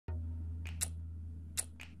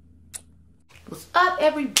What's up,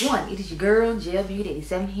 everyone? It is your girl Beaute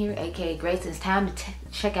 87 here, aka Grace, and it's time to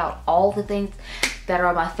check out all the things that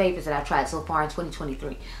are my favorites that I've tried so far in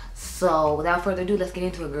 2023. So without further ado, let's get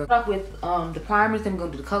into it, girl. Start off with the primers, then we're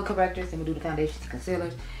gonna do the color correctors, then we'll do the foundations and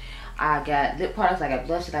concealers. I got lip products, I got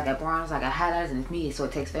blushes, I got bronzers, I got highlighters, and it's me, so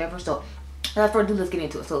it takes forever. So without further ado, let's get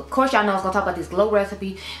into it. So of course y'all know I was gonna talk about this glow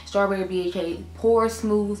recipe, strawberry BHA pore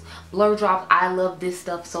smooth blur drops. I love this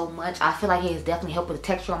stuff so much. I feel like it has definitely helped with the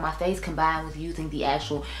texture on my face, combined with using the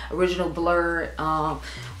actual original blur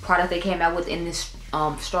product they came out with in this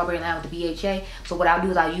strawberry line with the BHA. So what I'll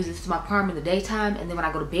do is I'll use this as my primer in the daytime, and then when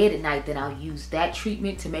I go to bed at night, then I'll use that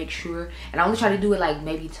treatment to make sure, and I only try to do it like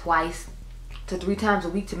maybe 2 to 3 times a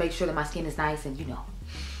week to make sure that my skin is nice and, you know,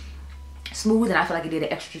 smooth. And I feel like it did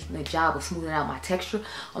an extra job of smoothing out my texture,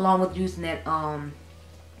 along with using that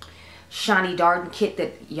shiny darting kit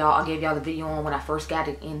that I gave y'all the video on when I first got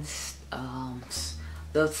it in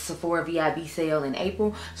the Sephora VIB sale in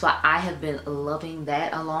April. So I have been loving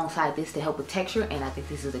that alongside this to help with texture, and I think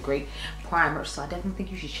this is a great primer, so I definitely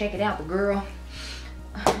think you should check it out. But girl,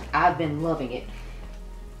 I've been loving it.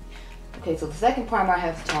 Okay, so the second primer I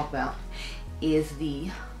have to talk about is the,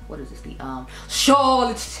 what is this, the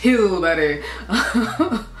Charlotte Tilbury.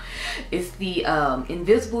 It's the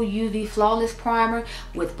Invisible UV Flawless Primer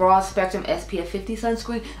with Broad Spectrum SPF 50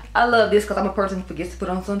 sunscreen. I love this because I'm a person who forgets to put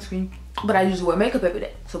on sunscreen, but I usually wear makeup every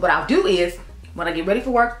day. So what I'll do is, when I get ready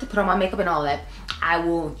for work to put on my makeup and all that, I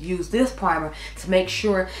will use this primer to make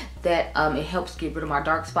sure that it helps get rid of my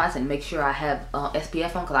dark spots and make sure I have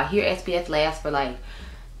SPF on, because I hear SPF lasts for like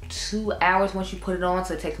 2 hours once you put it on,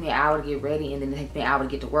 so it takes me an hour to get ready, and then it takes me an hour to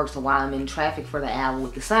get to work. So while I'm in traffic for the hour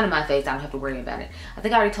with the sun in my face, I don't have to worry about it. I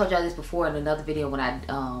think I already told y'all this before in another video when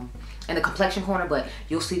I in the complexion corner, but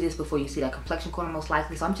you'll see this before you see that complexion corner most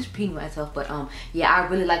likely, so I'm just repeating myself. But yeah, I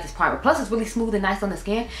really like this primer. Plus it's really smooth and nice on the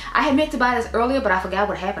skin. I had meant to buy this earlier, but I forgot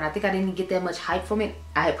what happened. I think I didn't get that much hype from it.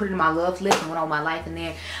 I had put it in my love list and went on my life, and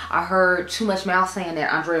then I heard Too Much Mouth saying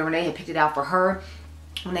that Andrea Renee had picked it out for her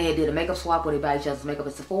when they did a makeup swap where they buy each other's makeup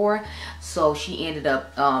at Sephora. So she ended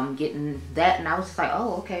up getting that, and I was just like,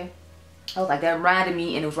 oh, okay. I was like, that reminded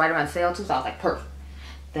me, and it was right around sale too, so I was like, perfect.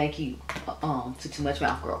 Thank you to Too Much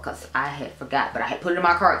Mouth, girl, because I had forgot, but I had put it in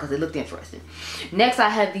my cart because it looked interesting. Next, I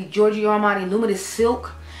have the Giorgio Armani Luminous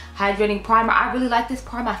Silk Hydrating Primer. I really like this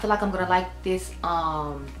primer. I feel like I'm going to like this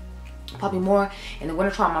probably more in the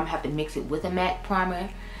winter time. I'm going to have to mix it with a matte primer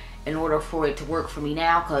in order for it to work for me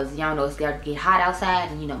now, because y'all know it's got to get hot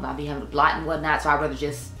outside, and you know, I'll be having a blot and whatnot, so I'd rather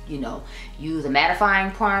just, you know, use a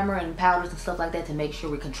mattifying primer and powders and stuff like that to make sure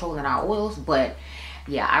we're controlling our oils. But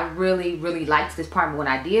yeah, I really liked this primer when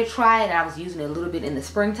I did try it, and I was using it a little bit in the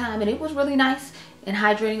springtime, and it was really nice and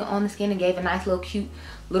hydrating on the skin, and gave a nice little cute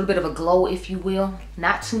little bit of a glow, if you will.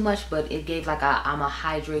 Not too much, but it gave like a I'm a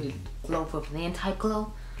hydrated glow for thin type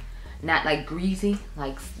glow. Not like greasy,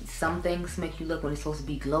 like some things make you look when it's supposed to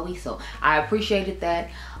be glowy. So I appreciated that.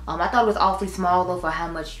 I thought it was awfully small though for how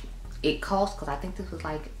much it cost, because I think this was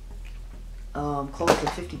like close to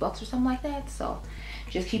 50 bucks or something like that. So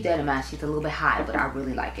just keep that in mind. She's a little bit high, but I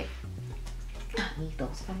really like it. I need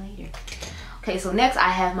those for later. Okay, so next I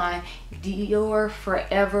have my Dior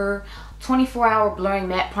Forever 24-hour blurring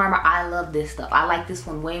matte primer. I love this stuff. I like this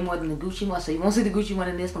one way more than the Gucci one, so you won't see the Gucci one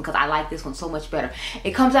in this one because I like this one so much better.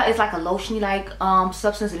 It comes out, it's like a lotiony like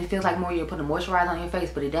substance, and it feels like more you're putting a moisturizer on your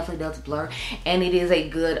face, but it definitely does blur, and it is a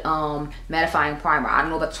good mattifying primer. I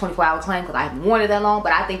don't know about the 24-hour claim because I haven't worn it that long,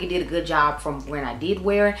 but I think it did a good job from when I did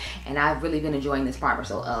wear it, and I've really been enjoying this primer.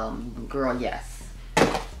 So girl, yes.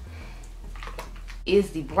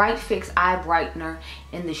 Is the Bright Fix Eye Brightener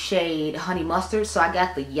in the shade Honey Mustard. So I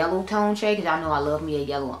got the yellow tone shade, because y'all know I love me a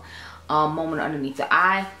yellow moment underneath the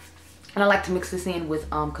eye. And I like to mix this in with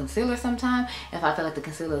concealer sometime. If I feel like the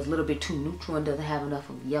concealer is a little bit too neutral and doesn't have enough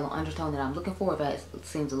of the yellow undertone that I'm looking for, if it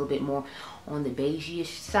seems a little bit more on the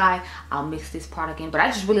beige-ish side, I'll mix this product in. But I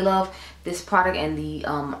just really love this product, and the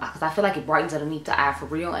because I feel like it brightens underneath the eye for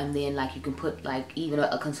real. And then like you can put like even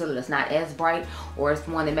a concealer that's not as bright, or it's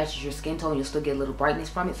one that matches your skin tone, you'll still get a little brightness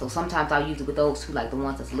from it. So sometimes I'll use it with those two, like the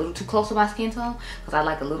ones that's a little too close to my skin tone, because I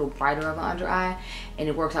like a little brighter of an under eye, and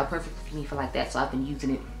it works out perfectly for me for like that. So I've been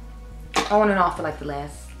using it on and off for like the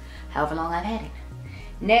last however long I've had it.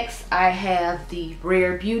 Next I have the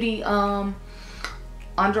Rare Beauty under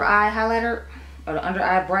eye highlighter, or the under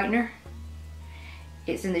eye brightener.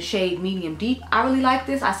 It's in the shade Medium Deep. I really like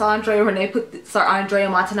this. I saw Andrea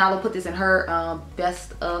Montanalo put this in her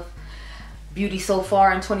best of beauty so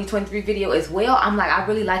far in 2023 video as well. I'm like, I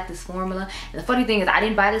really like this formula. And the funny thing is, I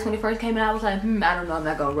didn't buy this when it first came out. I was like, I don't know, I'm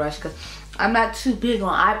not gonna rush, because I'm not too big on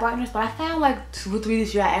eye brighteners, but I found like 2 or 3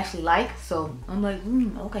 this year I actually like. So I'm like,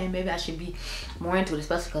 okay, maybe I should be more into it,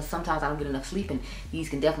 especially because sometimes I don't get enough sleep, and these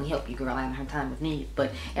can definitely help you, girl, in her time of need.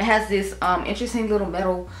 But it has this interesting little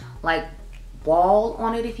metal like ball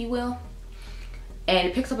on it, if you will. And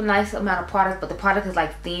it picks up a nice amount of product, but the product is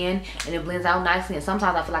like thin and it blends out nicely. And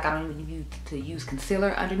sometimes I feel like I don't even need to use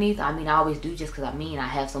concealer underneath. I mean, I always do, just because I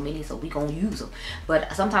have so many, so we gonna use them.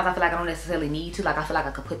 But sometimes I feel like I don't necessarily need to. Like, I feel like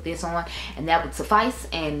I could put this on and that would suffice.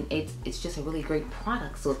 And it's just a really great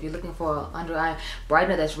product. So if you're looking for an under eye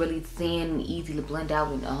brightener that's really thin, easy to blend out,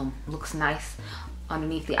 and looks nice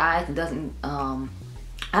underneath the eyes, and doesn't I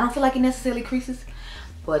don't feel like it necessarily creases,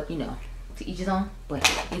 but you know, to each his own. But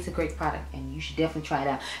it's a great product and you should definitely try it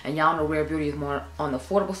out. And y'all know Rare Beauty is more on the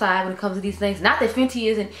affordable side when it comes to these things. Not that Fenty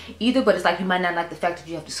isn't either, but it's like you might not like the fact that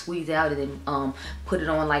you have to squeeze out and then put it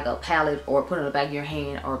on like a palette, or put it on the back of your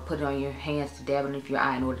hand, or put it on your hands to dab underneath your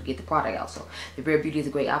eye in order to get the product out. So the Rare Beauty is a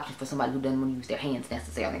great option for somebody who doesn't want to use their hands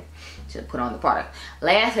necessarily to put on the product.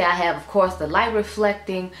 Lastly, I have, of course, the light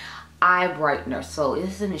reflecting eye brightener. So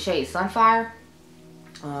this is in the shade Sunfire.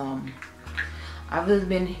 I've really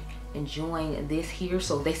been enjoying this here.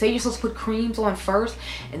 So they say you're supposed to put creams on first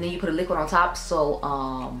and then you put a liquid on top.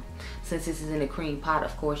 So since this is in a cream pot,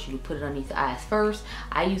 of course you would put it underneath the eyes first.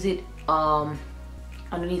 I use it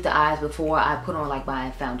underneath the eyes before I put on like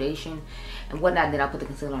my foundation and whatnot, and then I put the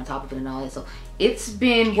concealer on top of it and all that. So it's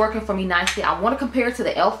been working for me nicely. I want to compare it to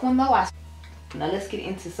the e.l.f. one though. Now let's get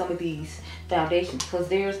into some of these foundations, because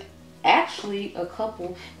there's actually a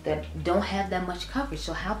couple that don't have that much coverage.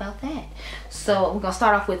 So how about that? So we're gonna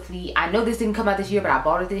start off with the, I know this didn't come out this year, but I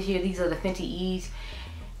bought it this year. These are the Fenty Ease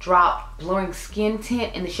Drop Blurring Skin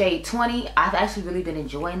Tint in the shade 20. I've actually really been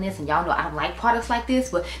enjoying this, and y'all know I don't like products like this,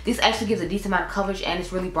 but this actually gives a decent amount of coverage and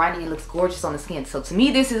it's really brightening and looks gorgeous on the skin. So to me,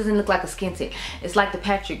 this doesn't look like a skin tint. It's like the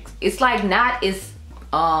Patrick, it's like not as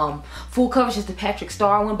full coverage as the Patrick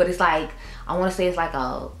Star one, but it's like, I want to say it's like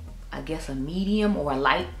a, I guess a medium or a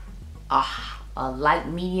light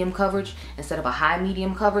medium coverage instead of a high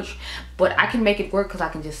medium coverage. But I can make it work because I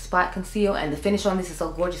can just spot conceal, and the finish on this is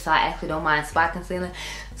so gorgeous, so I actually don't mind spot concealing.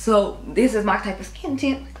 So this is my type of skin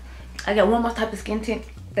tint. I got one more type of skin tint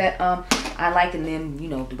that I like, and then you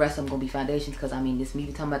know the rest of them gonna be foundations, because I mean this me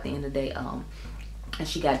talking about the end of the day, and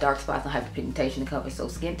she got dark spots and hyperpigmentation to cover. So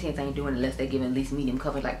skin tints ain't doing it unless they're giving at least medium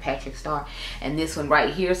coverage like Patrick Star. And this one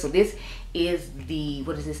right here, so this is the,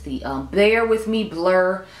 what is this, the Bear With Me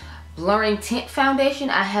Blurring Tint Foundation.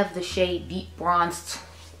 I have the shade Deep Bronze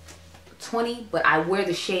 20, but I wear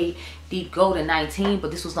the shade Deep Golden 19,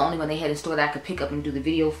 but this was the only one they had in store that I could pick up and do the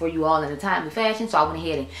video for you all in a time of fashion, so I went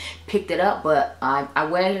ahead and picked it up. But I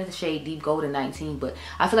wear the shade Deep Golden 19, but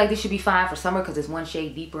I feel like this should be fine for summer because it's one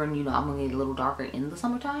shade deeper, and you know I'm gonna get a little darker in the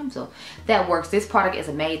summertime, so that works. This product is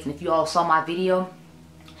amazing. If you all saw my video,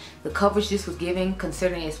 the coverage this was giving,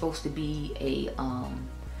 considering it's supposed to be a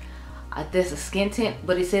this is a skin tint,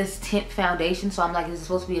 but it says tint foundation, so I'm like, is it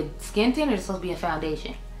supposed to be a skin tint or is it supposed to be a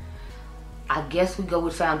foundation? I guess we go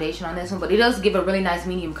with foundation on this one, but it does give a really nice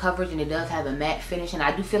medium coverage, and it does have a matte finish, and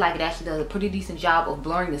I do feel like it actually does a pretty decent job of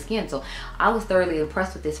blurring the skin. So I was thoroughly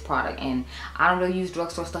impressed with this product, and I don't really use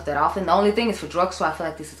drugstore stuff that often. The only thing is for drugstore, I feel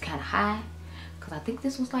like this is kind of high, because I think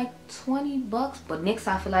this was like 20 bucks, but NYX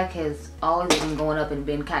I feel like has always been going up and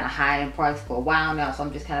been kind of high in price for a while now, so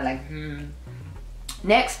I'm just kind of like,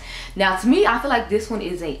 Next, now to me, I feel like this one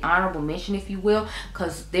is a honorable mention, if you will,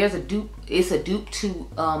 because there's a dupe. It's a dupe to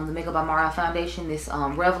the Makeup by Mario foundation. This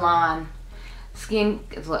Revlon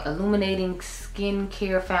Illuminating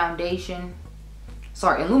Skincare Foundation.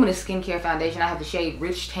 Sorry, Luminous Skincare Foundation. I have the shade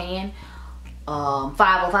Rich Tan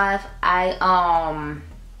 505. I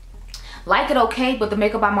like it okay, but the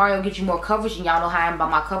Makeup by Mario gives you more coverage, and y'all know how I am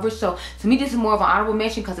about my coverage. So to me, this is more of an honorable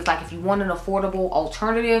mention, because it's like if you want an affordable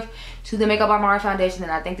alternative to the Makeup by Mario foundation,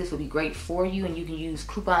 then I think this would be great for you. And you can use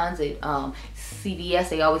coupons at CVS.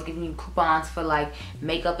 They always give you coupons for like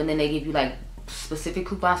makeup, and then they give you like specific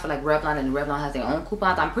coupons for like Revlon, and Revlon has their own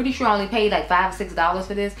coupons. I'm pretty sure I only paid like $5 or $6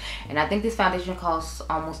 for this, and I think this foundation costs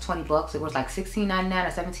almost 20 bucks. It was like $16.99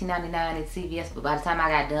 or $17.99 at CVS, but by the time I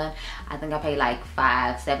got done, I think I paid like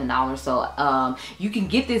 $5, $7. So you can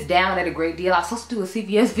get this down at a great deal. I was supposed to do a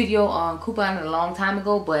CVS video on coupon a long time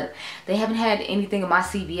ago, but they haven't had anything in my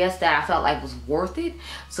CVS that I felt like was worth it.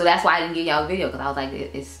 So that's why I didn't give y'all a video, because I was like,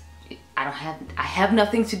 I have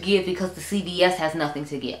nothing to give, because the CVS has nothing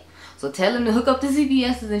to give. So tell them to hook up the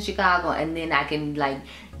CVS's in Chicago, and then I can like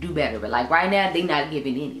do better. But like right now, they not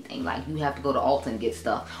giving anything. Like you have to go to Ulta and get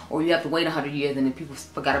stuff, or you have to wait 100 years and then people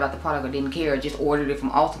forgot about the product or didn't care, or just ordered it from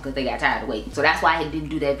Ulta because they got tired of waiting. So that's why I didn't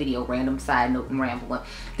do that video. Random side note and ramble one.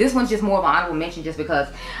 This one's just more of an honorable mention just because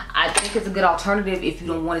I think it's a good alternative if you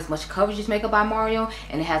don't want as much coverage as Makeup by Mario,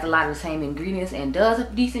 and it has a lot of the same ingredients and does a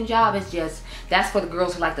decent job. It's just, that's for the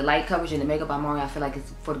girls who like the light coverage, and the Makeup by Mario I feel like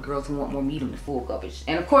it's for the girls who want more medium to full coverage.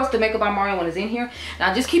 And of course the Makeup by Mario one is in here.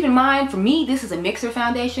 Now just keep in mind, for me this is a mixer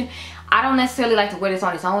foundation. I don't necessarily like to wear this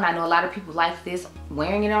on its own. I know a lot of people like this,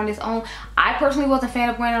 wearing it on its own. I personally wasn't a fan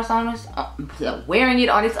of wearing it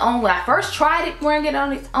on its own. When I first tried it, wearing it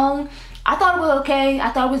on its own, I thought it was okay. I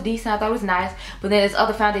thought it was decent. I thought it was nice. But then as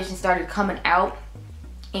other foundations started coming out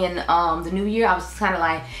in the new year, I was kind of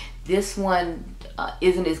like, this one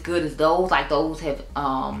isn't as good as those. Like those have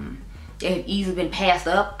they have easily been passed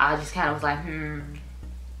up. I just kind of was like,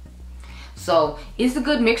 So it's a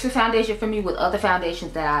good mixer foundation for me with other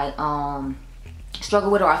foundations that I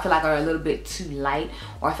struggle with, or I feel like are a little bit too light,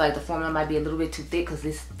 or I feel like the formula might be a little bit too thick because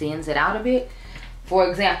this thins it out a bit. For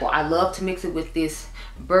example, I love to mix it with this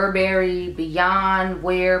Burberry Beyond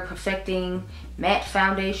Wear Perfecting Matte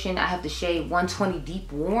Foundation. I have the shade 120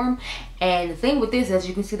 Deep Warm, and the thing with this, as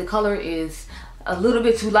you can see, the color is a little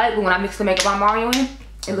bit too light, but when I mix the Makeup by Mario in,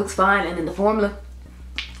 it looks fine. And then the formula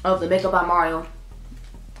of the Makeup by Mario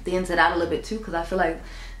thins it out a little bit too, because I feel like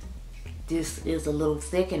this is a little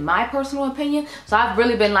thick in my personal opinion. So I've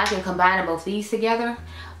really been liking combining both these together,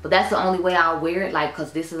 but that's the only way I'll wear it, like,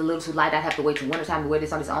 because this is a little too light. I'd have to wait till wintertime to wear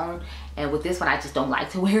this on its own, and with this one I just don't like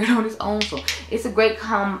to wear it on its own. So it's a great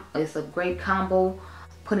combo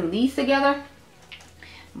putting these together,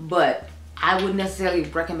 but I wouldn't necessarily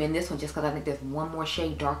recommend this one just because I think there's one more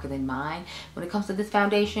shade darker than mine when it comes to this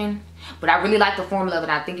foundation. But I really like the formula of it.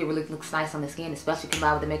 I think it really looks nice on the skin, especially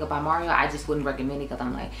combined with the Makeup by Mario. I just wouldn't recommend it because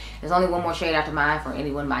I'm like, there's only one more shade after mine for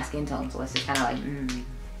anyone my skin tone. So it's just kind of like,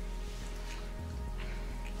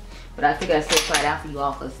 But I figured I'd still try it out for you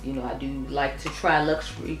all because, you know, I do like to try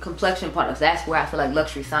luxury complexion products. That's where I feel like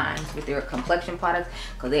luxury shines, with their complexion products,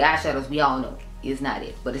 because their eyeshadows, we all know, is not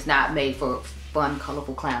it. But it's not made for fun,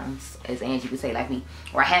 colorful clowns, as Angie would say, like me,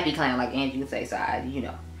 or a happy clown, like Angie would say. So you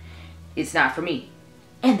know, it's not for me,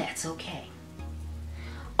 and that's okay.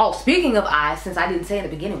 Oh, speaking of eyes, since I didn't say in the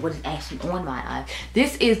beginning what is actually on my eye,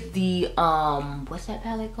 this is the what's that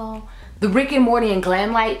palette called? The Rick and Morty and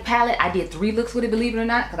Glam Light palette. I did 3 looks with it, believe it or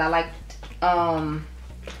not, because I liked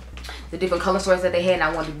the different color stories that they had, and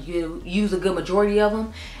I wanted to use a good majority of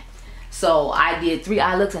them. So I did 3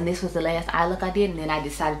 eye looks, and this was the last eye look I did, and then I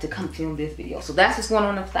decided to come film this video. So that's what's going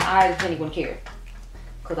on with the eyes, if anyone cared,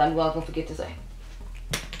 because I knew I was going to forget to say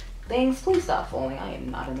things. Please stop falling. I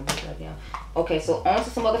am not in the mood right now. Okay, so on to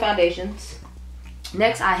some other foundations.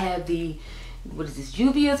 Next I have the, what is this,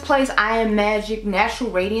 Juvia's Place I Am Magic Natural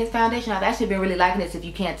Radiance Foundation. I've actually been really liking this. If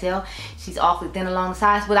you can't tell, she's awfully thin along the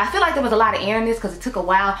sides, but I feel like there was a lot of air in this because it took a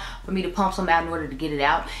while for me to pump some out in order to get it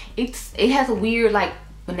out. It has a weird, like,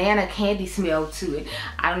 banana candy smell to it.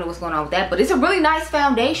 I don't know what's going on with that, but it's a really nice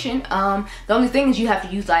foundation. The only thing is you have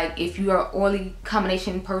to use, like, if you are an oily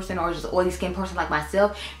combination person or just oily skin person like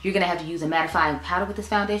myself, you're gonna have to use a mattifying powder with this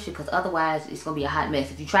foundation, because otherwise it's gonna be a hot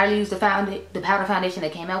mess. If you try to use the powder foundation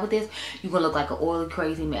that came out with this, you're gonna look like an oily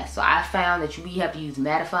crazy mess. So I found that we have to use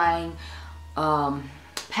mattifying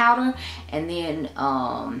powder, and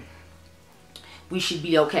then we should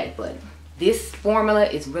be okay. But this formula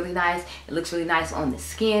is really nice. It looks really nice on the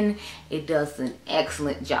skin. It does an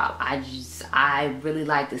excellent job. I really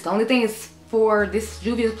like this. The only thing is, for this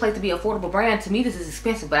Juvia's Place to be an affordable brand, to me this is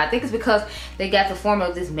expensive, but I think it's because they got the formula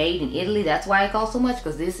of this made in Italy. That's why it costs so much,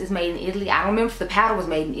 because this is made in Italy. I don't remember if the powder was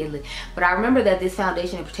made in Italy, but I remember that this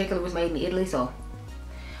foundation in particular was made in Italy, so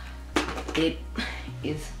it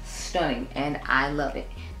is stunning and I love it.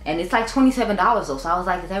 And it's like $27 though, so I was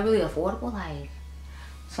like, is that really affordable? Like,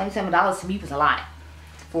 $27 to me was a lot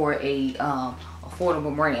for a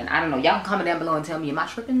affordable brand. I don't know. Y'all can comment down below and tell me, am I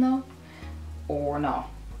tripping though, or no?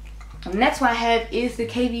 The next one I have is the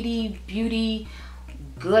KVD Beauty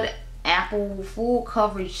Good Apple Full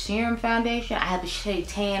Coverage Serum Foundation. I have the shade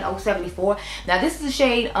Tan 074. Now this is the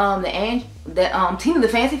shade that Tina the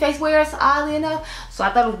Fancy Face wears, oddly enough. So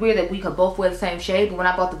I thought it was weird that we could both wear the same shade. But when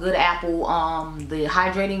I bought the Good Apple, the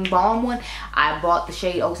hydrating balm one, I bought the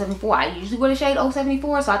shade 074. I usually wear the shade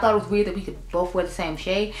 074, so I thought it was weird that we could both wear the same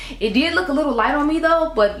shade. It did look a little light on me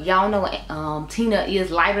though, but y'all know Tina is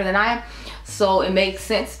lighter than I am, so it makes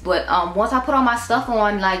sense. But once I put all my stuff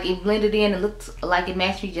on, like, it blended in. It looked like it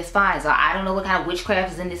matched me just fine. So I don't know what kind of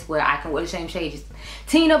witchcraft is in this where I can wear the same shade as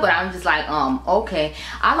Tina, but I'm just like, okay.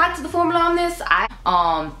 I liked the formula on this.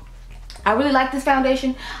 I really like this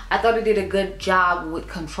foundation. I thought it did a good job with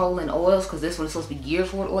controlling oils, because this one is supposed to be geared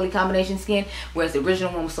toward oily combination skin, whereas the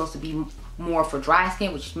original one was supposed to be more for dry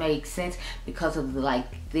skin, which makes sense because of the like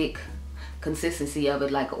thick consistency of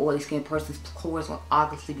it. Like an oily skin person's pores will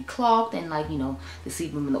obviously be clogged, and like, you know, the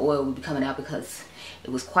sebum and the oil will be coming out because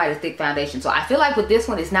it was quite a thick foundation. So I feel like with this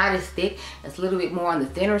one, it's not as thick. It's a little bit more on the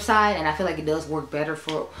thinner side, and I feel like it does work better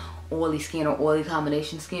for oily skin or oily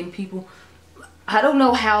combination skin people. I don't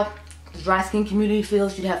know how the dry skin community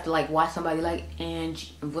feels. You'd have to like watch somebody like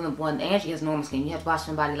Angie. Angie has normal skin. You have to watch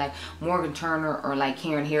somebody like Morgan Turner or like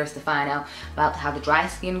Karen Harris to find out about how the dry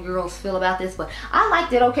skin girls feel about this. But I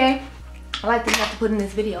liked it, okay? I liked it enough to put in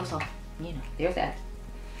this video, so you know, there's that.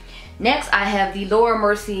 Next, I have the Laura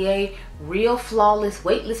Mercier Real Flawless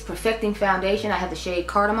Weightless Perfecting Foundation. I have the shade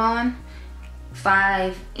Cardamom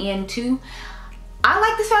 5N2. I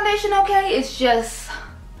like this foundation, okay? It's just,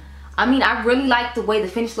 I mean, I really like the way the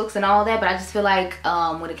finish looks and all that, but I just feel like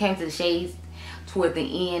when it came to the shades toward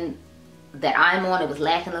the end that I'm on, it was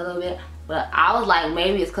lacking a little bit. But I was like,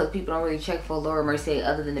 maybe it's because people don't really check for Laura Mercier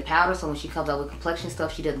other than the powder. So when she comes out with complexion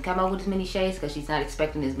stuff, she doesn't come out with as many shades because she's not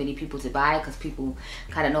expecting as many people to buy it, because people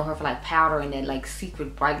kind of know her for like powder and that like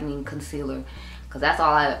secret brightening concealer. Because that's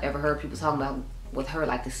all I've ever heard people talking about with her,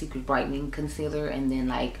 like the secret brightening concealer, and then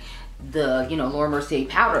like the, you know, Laura Mercier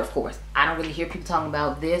powder, of course. I don't really hear people talking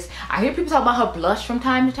about this. I hear people talk about her blush from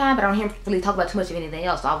time to time, but I don't hear them really talk about too much of anything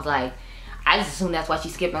else. So I was like, I just assumed that's why she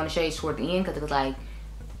skipped on the shades toward the end, because it was like,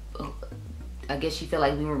 I guess she felt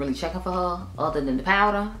like we weren't really checking for her other than the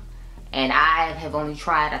powder. And I have only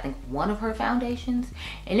tried, I think, one of her foundations,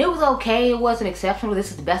 and it was okay. It wasn't exceptional.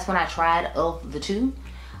 This is the best one I tried of the two.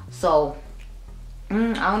 So I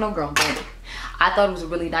don't know, girl, but I thought it was a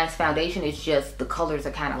really nice foundation. It's just the colors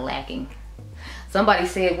are kind of lacking. Somebody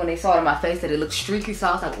said when they saw it on my face that it looked streaky, so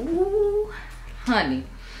I was like, ooh, honey.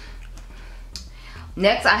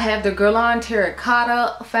 Next, I have the Guerlain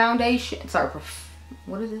Terracotta Foundation. Sorry,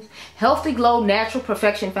 what is this? Healthy Glow Natural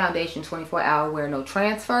Perfection Foundation, 24-hour wear, no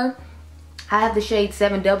transfer. I have the shade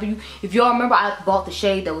 7W. If y'all remember, I bought the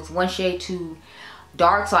shade that was one shade too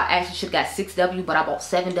dark, so I actually should have got 6W, but I bought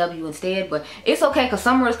 7W instead. But it's okay, because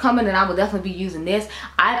summer is coming and I will definitely be using this.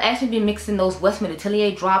 I've actually been mixing those Westman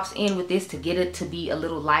Atelier drops in with this to get it to be a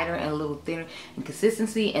little lighter and a little thinner in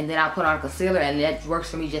consistency, and then I'll put on a concealer, and that works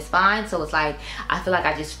for me just fine. So it's like, I feel like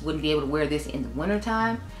I just wouldn't be able to wear this in the winter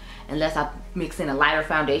time unless I mix in a lighter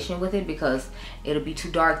foundation with it, because it'll be too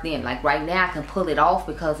dark then. Like right now I can pull it off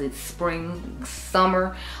because it's spring,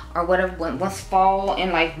 summer, or whatever. Once fall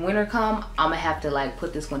and like winter come, I'm gonna have to like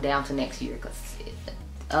put this one down to next year, because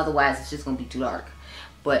otherwise it's just gonna be too dark.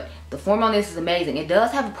 But the formula on this is amazing. It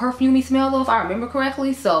does have a perfumey smell though, if I remember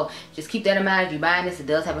correctly, so just keep that in mind if you're buying this. It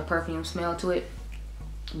does have a perfume smell to it,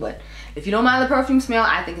 but if you don't mind the perfume smell,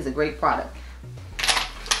 I think it's a great product.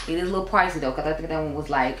 It is a little pricey though, because I think that one was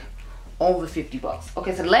like over 50 bucks.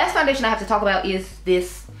 Okay, so the last foundation I have to talk about is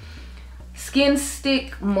this Skin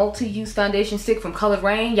Stick multi-use foundation stick from Colored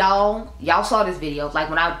Rain. Y'all saw this video.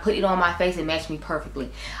 Like when I put it on my face, it matched me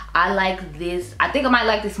perfectly. I like this. I think I might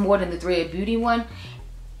like this more than the Thread Beauty one.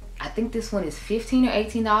 I think this one is $15 or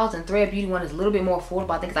 $18, and Thread Beauty one is a little bit more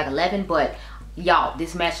affordable. I think it's like 11, but y'all,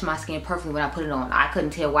 this matched my skin perfectly when I put it on. I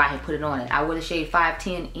couldn't tell why I had put it on. I wear the shade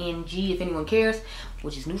 510 NG if anyone cares,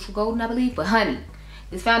 which is neutral golden, I believe. But honey,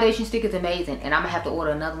 this foundation stick is amazing, and I'm gonna have to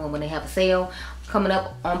order another one when they have a sale coming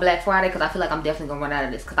up on Black Friday, because I feel like I'm definitely gonna run out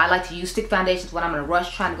of this. Because I like to use stick foundations when I'm in a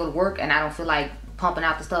rush trying to go to work and I don't feel like pumping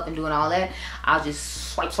out the stuff and doing all that. I'll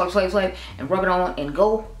just swipe, swipe, swipe, swipe, and rub it on and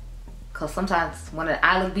go. Because sometimes when the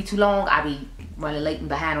eyelid be too long, I be running late and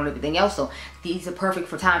behind on everything else. So these are perfect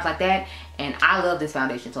for times like that, and I love this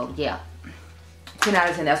foundation. So yeah, 10 out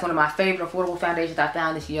of 10. That's one of my favorite affordable foundations I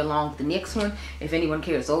found this year, along with the NYX one. If anyone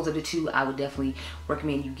cares, those are the two I would definitely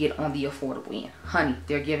recommend you get on the affordable end. Honey,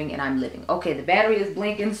 they're giving and I'm living. Okay, the battery is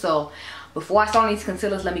blinking, so before I start on these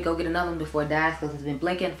concealers, let me go get another one before it dies, because it's been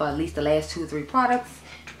blinking for at least the last 2 or 3 products,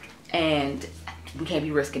 and we can't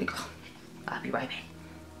be risking it. I'll be right back.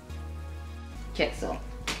 Okay, so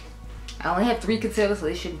I only have 3 concealers, so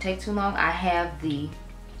this shouldn't take too long. I have the,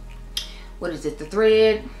 what is it, the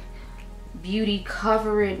Thread Beauty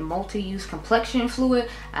Cover It Multi-Use Complexion Fluid.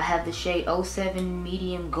 I have the shade 07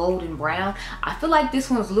 Medium Golden Brown. I feel like this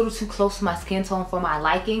one is a little too close to my skin tone for my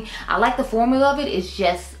liking. I like the formula of it, it's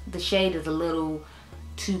just the shade is a little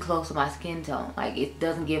too close to my skin tone. Like it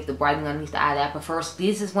doesn't give the brightening underneath the eye that I prefer. So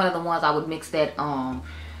this is one of the ones I would mix that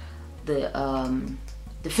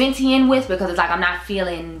the Fenty in with, because it's like I'm not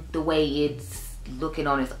feeling the way it's looking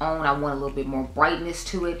on its own. I want a little bit more brightness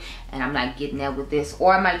to it, and I'm not getting that with this.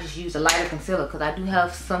 Or I might just use a lighter concealer, because I do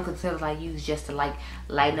have some concealers I use just to like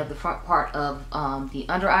lighten up the front part of the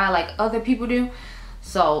under eye like other people do.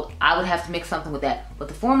 So I would have to mix something with that. But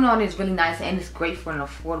the formula on it is really nice, and it's great for an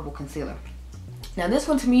affordable concealer. Now this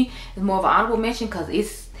one to me is more of an honorable mention, because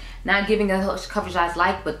it's not giving as much coverage as I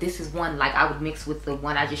like, but this is one like I would mix with the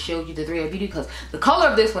one I just showed you, the 3 Beauty, because the color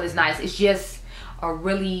of this one is nice. It's just a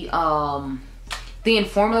really thin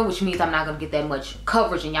formula, which means I'm not going to get that much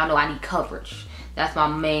coverage, and y'all know I need coverage. That's my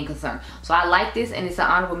main concern. So I like this, and it's an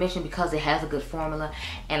honorable mention because it has a good formula,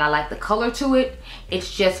 and I like the color to it.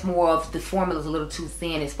 It's just more of the formula is a little too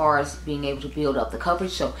thin as far as being able to build up the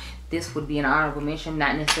coverage. So this would be an honorable mention,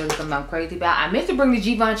 not necessarily something I'm crazy about. I meant to bring the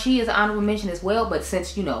Diypansy as an honorable mention as well, but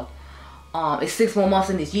since, you know, it's 6 more months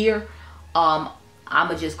in this year, I'm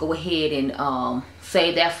gonna just go ahead and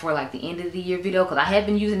save that for like the end of the year video, because I have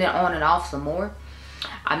been using it on and off some more.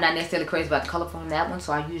 I'm not necessarily crazy about the color from that one,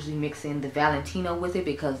 so I usually mix in the Valentino with it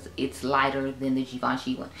because it's lighter than the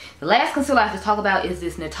Givenchy one. The last concealer I have to talk about is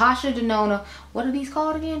this Natasha Denona. What are these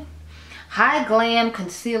called again? High Glam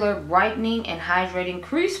Concealer Brightening and Hydrating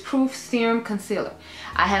Crease Proof Serum Concealer.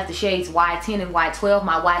 I have the shades Y10 and Y12.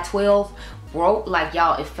 My Y12 broke, like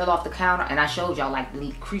y'all, it fell off the counter, and I showed y'all like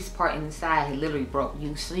the crease part inside, it literally broke.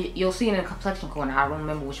 You'll see it in the complexion corner. I don't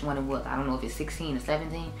remember which one it was. I don't know if it's 16 or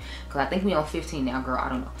 17, because I think we on 15 now, girl. I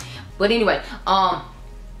don't know. But anyway,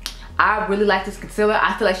 I really like this concealer.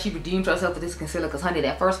 I feel like she redeemed herself with this concealer, because honey,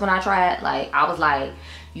 that first one I tried, like I was like,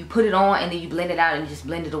 you put it on and then you blend it out and just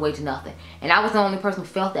blend it away to nothing. And I was the only person who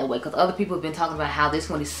felt that way, because other people have been talking about how this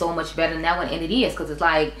one is so much better than that one, and it is, because it's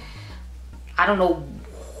like, I don't know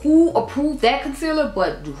who approved that concealer,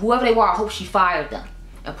 but whoever they were, I hope she fired them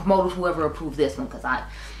and promoted whoever approved this one, because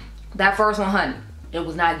that first one, honey, it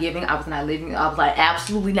was not giving. I was not living. I was like,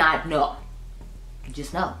 absolutely not, no,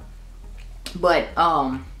 just no. But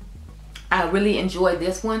I really enjoyed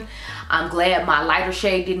this one. I'm glad my lighter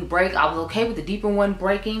shade didn't break. I was okay with the deeper one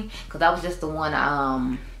breaking, because that was just the one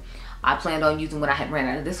I planned on using when I had ran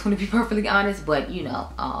out of this one, to be perfectly honest. But you know,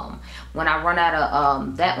 when I run out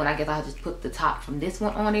of that one, I guess I'll just put the top from this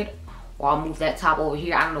one on it, or I'll move that top over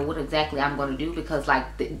here. I don't know what exactly I'm going to do, because like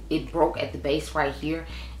it broke at the base right here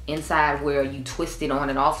inside where you twist it on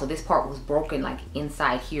and off. So this part was broken like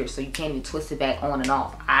inside here, so you can't even twist it back on and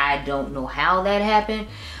off. I don't know how that happened,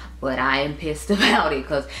 but I am pissed about it,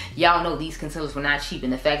 because y'all know these concealers were not cheap,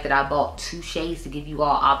 and the fact that I bought 2 shades to give you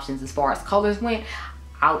all options as far as colors went,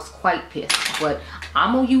 I was quite pissed. But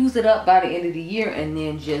I'm gonna use it up by the end of the year, and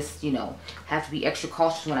then just, you know, have to be extra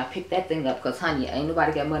cautious when I pick that thing up, because honey, ain't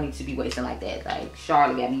nobody got money to be wasting like that. Like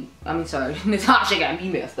Charlotte got me, Natasha got me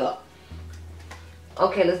messed up.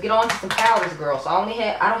 Okay, let's get on to some powders, girl. So I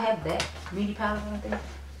don't have that beauty powder or anything.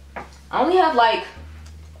 I only have like,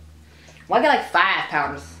 well, I got like 5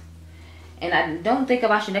 powders, and I don't think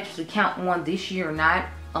if I should actually count one this year or not.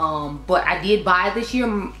 But I did buy this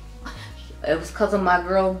year. It was because of my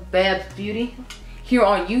girl Babs Beauty here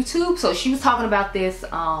on YouTube. So she was talking about this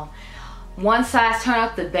one size turn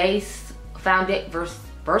up the base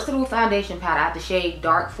versatile foundation powder. I have the shade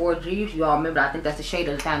Dark 4G. If you all remember, I think that's the shade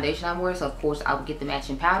of the foundation I'm wearing. So of course I would get the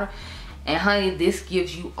matching powder. And honey, this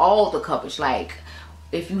gives you all the coverage. Like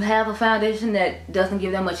if you have a foundation that doesn't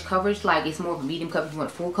give that much coverage, like it's more of a medium coverage, you want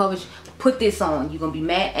full coverage, put this on. You're gonna be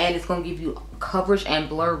matte, and it's gonna give you coverage and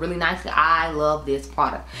blur really nicely. I love this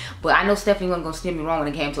product. But I know Stephanie wasn't gonna steer me wrong when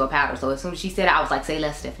it came to a powder. So as soon as she said it, I was like, say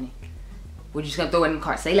less, Stephanie. We're just gonna throw it in the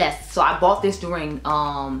cart, say less. So I bought this during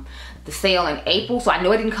the sale in April. So I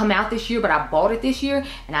know it didn't come out this year, but I bought it this year,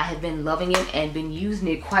 and I have been loving it and been using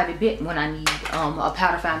it quite a bit when I need a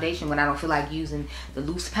powder foundation, when I don't feel like using the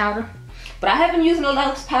loose powder. But I have been using the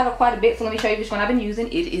loose powder quite a bit, so let me show you which one I've been using.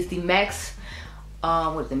 It is the MAC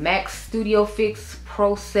Studio Fix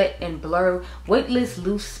Pro Set and Blur Weightless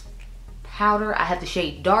Loose Powder. I have the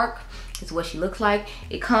shade Dark. This is what she looks like.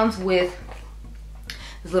 It comes with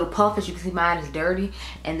this little puff. As you can see, mine is dirty,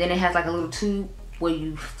 and then it has like a little tube where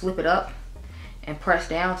you flip it up and press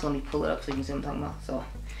down. So let me pull it up so you can see what I'm talking about. So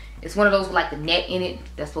it's one of those with like the net in it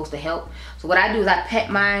that's supposed to help. So what I do is I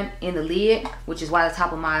pat mine in the lid, which is why the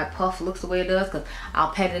top of my puff looks the way it does, because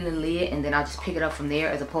I'll pat it in the lid and then I'll just pick it up from there,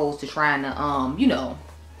 as opposed to trying to you know,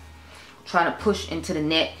 trying to push into the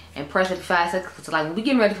net and press it for 5 seconds. Because like when we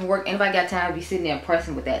getting ready for work, anybody got time to be sitting there and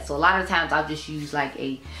pressing with that. So a lot of times I'll just use like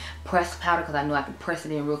a pressed powder, because I know I can press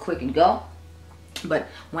it in real quick and go. But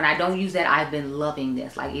when I don't use that, I've been loving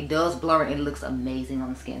this. Like it does blur and it looks amazing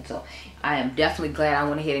on the skin. So I am definitely glad I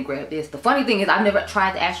went ahead and grabbed this. The funny thing is, I've never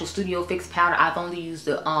tried the actual Studio Fix powder. I've only used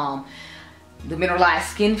the mineralized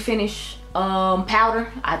skin finish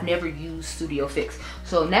powder. I've never used Studio Fix,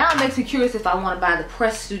 so now it makes me curious if I want to buy the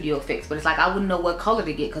pressed Studio Fix, but it's like I wouldn't know what color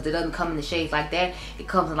to get because it doesn't come in the shades like that. It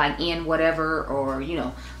comes in like N whatever, or you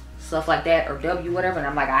know, stuff like that, or W whatever, and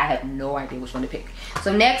I'm like, I have no idea which one to pick.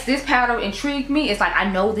 So next, this powder intrigued me. It's like I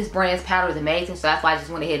know this brand's powder is amazing, so that's why I just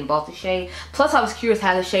went ahead and bought the shade. Plus I was curious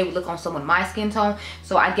how the shade would look on someone my skin tone,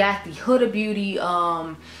 so I got the Huda Beauty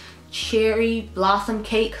Cherry Blossom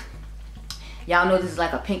Cake. Y'all know this is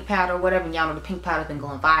like a pink powder or whatever, and y'all know the pink powder's been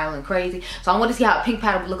going viral and crazy. So I want to see how a pink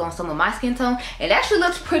powder would look on some of my skin tone. It actually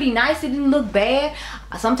looks pretty nice. It didn't look bad.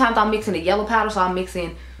 Sometimes I'm mixing the yellow powder, so I'm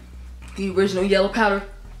mixing the original yellow powder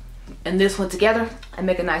and this one together and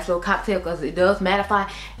make a nice little cocktail because it does mattify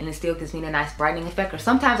and it still gives me a nice brightening effect. Or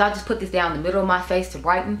sometimes I'll just put this down the middle of my face to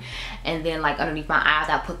brighten, and then like underneath my eyes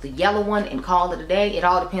I'll put the yellow one and call it a day. It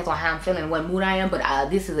all depends on how I'm feeling and what mood I am, but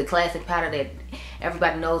this is a classic powder that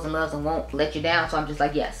everybody knows and loves and won't let you down, so I'm just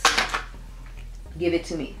like, yes, give it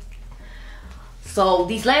to me. So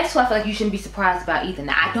these last two I feel like you shouldn't be surprised about either.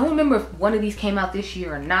 Now I don't remember if one of these came out this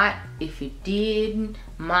year or not. If it did,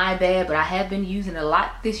 my bad, but I have been using it a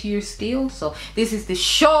lot this year still. So this is the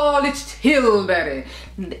Charlotte Tilbury,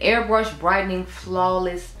 the Airbrush Brightening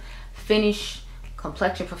Flawless Finish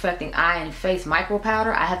Complexion Perfecting Eye and Face Micro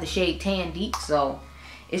Powder. I have the shade Tan Deep, so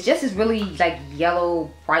it's just this really like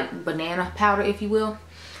yellow bright banana powder, if you will.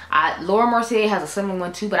 Laura Mercier has a similar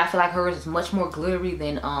one too, but I feel like hers is much more glittery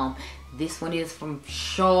than this one is from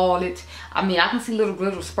Charlotte. I mean, I can see little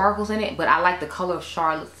glitter sparkles in it, but I like the color of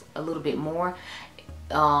Charlotte's a little bit more.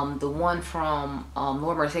 The one from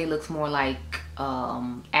Laura Mercier looks more like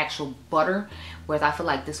actual butter, whereas I feel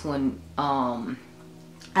like this one, I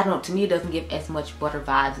don't know, to me it doesn't give as much butter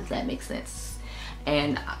vibes, if that makes sense.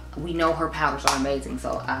 And we know her powders are amazing,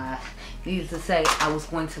 so needless to say, I was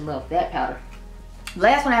going to love that powder.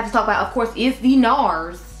 Last one I have to talk about, of course, is the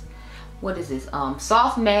Nars. What is this?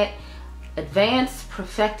 Soft Matte Advanced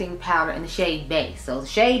Perfecting Powder in the shade Bay. So the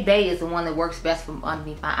shade Bay is the one that works best from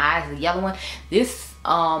underneath my eyes, the yellow one. This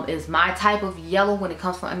is my type of yellow when it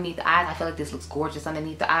comes from underneath the eyes. I feel like this looks gorgeous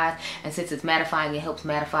underneath the eyes, and since it's mattifying, it helps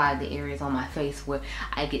mattify the areas on my face where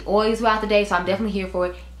I get oily throughout the day, so I'm definitely here for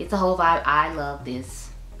it. It's a whole vibe. I love this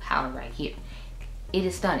powder right here. It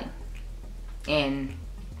is stunning, and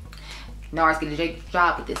Nars did a great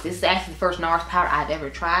job with this. This is actually the first Nars powder I've ever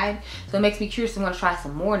tried, so it makes me curious to want to try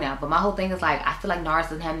some more now. But my whole thing is like, I feel like Nars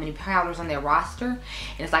doesn't have many powders on their roster, and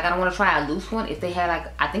it's like I don't want to try a loose one. If they had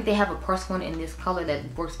like, I think they have a pressed one in this color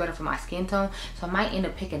that works better for my skin tone, so I might end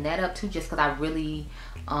up picking that up too, just because I really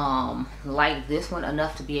like this one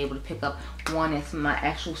enough to be able to pick up one that's my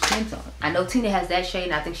actual skin tone. I know Tina has that shade,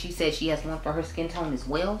 and I think she said she has one for her skin tone as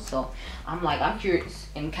well, so I'm like, I'm curious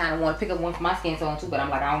and kind of want to pick up one for my skin tone too, but I'm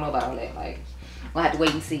like, I don't know about all that. Like, we'll have to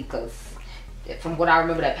wait and see, because from what I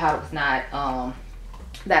remember, that powder was not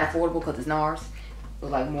that affordable because it's Nars. It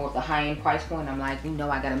was like more of the high-end price point. I'm like, you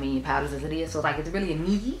know, I got a million powders as it is, so like, it's really a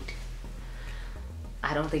need.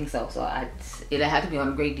 I don't think so. So it'll have to be on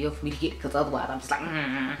a great deal for me to get it, because otherwise I'm just like,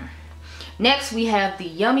 Next we have the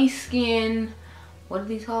Yummy Skin, what are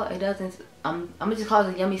these called? It doesn't, I'm gonna just call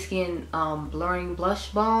it the Yummy Skin Blurring Blush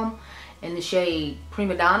Balm in the shade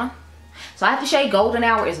Prima Donna. So I have the shade Golden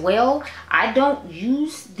Hour as well. I don't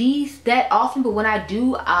use these that often, but when I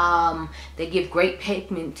do, they give great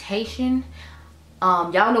pigmentation.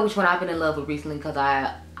 Y'all know which one I've been in love with recently, because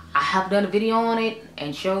I have done a video on it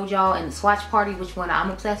and showed y'all in the swatch party which one I'm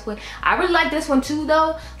obsessed with. I really like this one too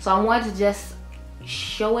though, so I wanted to just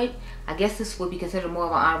show it. I guess this would be considered more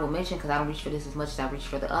of an honorable mention because I don't reach for this as much as I reach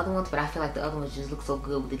for the other ones, but I feel like the other ones just look so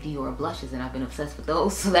good with the Dior blushes, and I've been obsessed with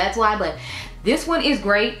those, so that's why. But this one is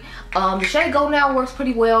great. The shade Golden Hour works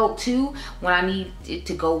pretty well too when I need it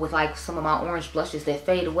to go with like some of my orange blushes that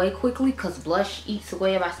fade away quickly, because blush eats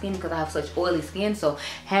away at my skin because I have such oily skin. So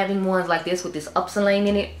having ones like this with this Upsilane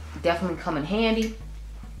in it definitely come in handy.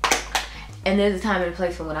 And there's a time and a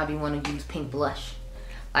place for when I be wanting to use pink blush.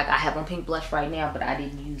 Like, I have on pink blush right now, but I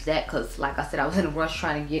didn't use that because, like I said, I was in a rush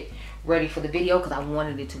trying to get ready for the video because I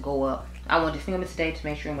wanted it to go up. I wanted to film it today to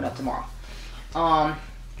make sure it went up tomorrow.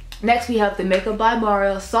 Next we have the Makeup by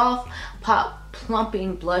Mario Soft Pop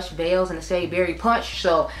Plumping Blush Veils in the shade Berry Punch.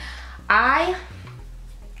 So I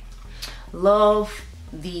love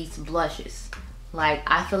these blushes. Like,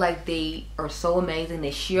 I feel like they are so amazing.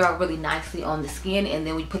 They sheer out really nicely on the skin, and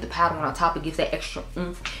then when you put the powder on top, it gives that extra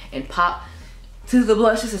oomph and pop to the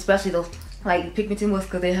blushes, especially those like pigmented ones,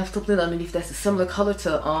 because they have something underneath that's a similar color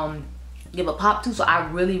to give a pop to. So I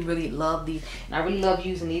really love these, and I really love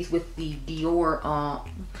using these with the Dior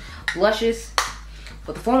blushes.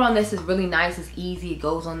 But the formula on this is really nice. It's easy. It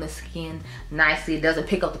goes on the skin nicely. It doesn't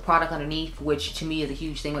pick up the product underneath, which to me is a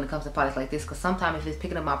huge thing when it comes to products like this, because sometimes if it's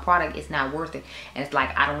picking up my product, it's not worth it. And it's like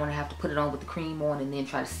I don't want to have to put it on with the cream on and then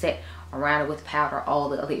try to set around it with powder all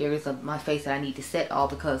the other areas of my face that I need to set, all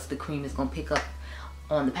because the cream is going to pick up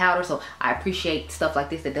on the powder. So I appreciate stuff like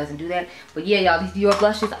this that doesn't do that. But yeah, y'all, these Dior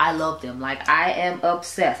blushes, I love them. Like, I am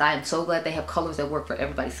obsessed. I am so glad they have colors that work for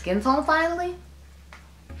everybody's skin tone finally.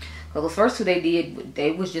 Well, the first two they did,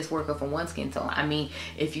 they was just working for one skin tone. I mean,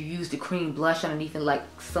 if you use the cream blush underneath it, like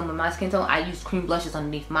some of my skin tone, I used cream blushes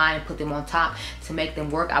underneath mine and put them on top to make them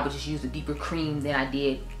work. I would just use a deeper cream than I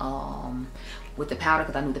did with the powder,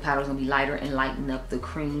 because I knew the powder was going to be lighter and lighten up the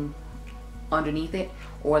cream underneath it,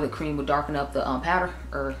 or the cream would darken up the powder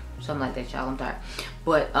or something like that, y'all. I'm tired.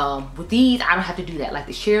 But with these, I don't have to do that. Like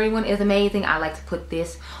the cherry one is amazing. I like to put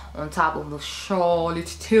this on top of the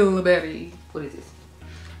Charlotte Tilbury, what is this,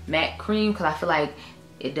 matte cream, because I feel like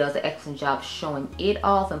it does an excellent job showing it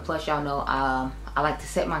off. And plus, y'all know I like to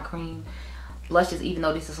set my cream blushes, even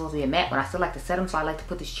though this is supposed to be a matte, but I still like to set them. So I like to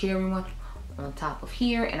put this cherry one on top of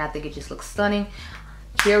here, and I think it just looks stunning.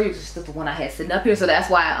 Cherry was just the one I had sitting up here, so that's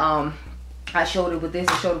why I showed it with this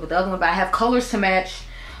and showed it with the other one. But I have colors to match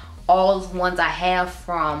all the ones I have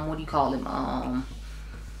from, what do you call them,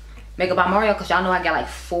 Makeup by Mario, because y'all know I got like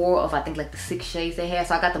 4 of, I think, like the 6 shades they have.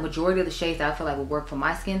 So I got the majority of the shades that I feel like would work for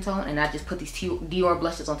my skin tone, and I just put these Dior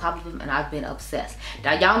blushes on top of them, and I've been obsessed.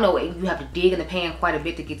 Now y'all know you have to dig in the pan quite a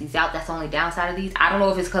bit to get these out. That's the only downside of these. I don't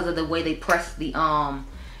know if it's because of the way they press the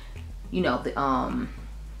you know, the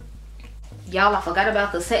y'all, I forgot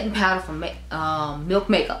about the setting powder from Milk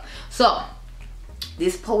Makeup. So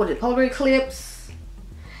this Polar Eclipse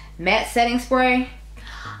matte setting spray,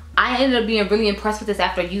 I ended up being really impressed with this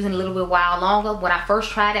after using it a little bit while longer. When I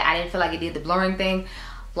first tried it, I didn't feel like it did the blurring thing.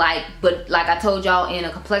 But like I told y'all, in a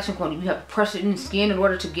complexion corner, you have to press it in the skin in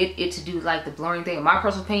order to get it to do like the blurring thing, in my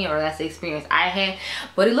personal opinion, or that's the experience I had.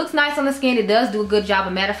 But it looks nice on the skin. It does do a good job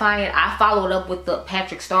of mattifying it. I followed up with the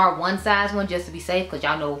Patrick Star one size one just to be safe, because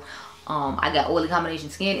y'all know I got oily combination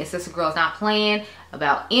skin, and Sister Girl's not playing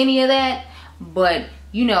about any of that. But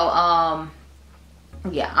you know,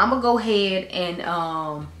 yeah, I'm gonna go ahead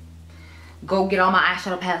and go get all my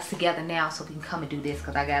eyeshadow palettes together now, so we can come and do this,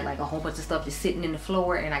 because I got like a whole bunch of stuff just sitting in the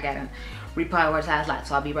floor, and I gotta reprioritize life.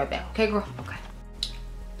 So I'll be right back. Okay, girl? Okay.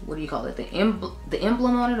 What do you call it? The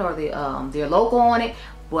emblem on it, or their logo on it.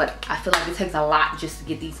 But I feel like it takes a lot just to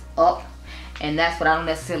get these up, and that's what I don't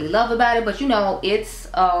necessarily love about it. But you know, it's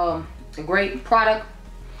a great product,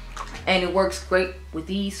 and it works great with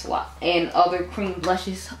these and other cream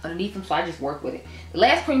blushes underneath them, so I just work with it. The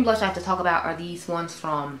last cream blush I have to talk about are these ones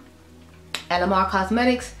from Alamar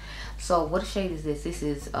Cosmetics. So what shade is this? This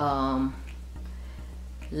is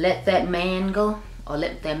Let That Man Go, or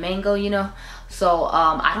Let That Mango, you know. So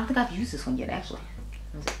I don't think I've used this one yet, actually.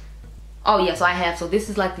 Oh yeah, so I have. So this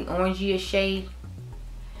is like the orangey shade,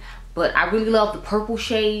 but I really love the purple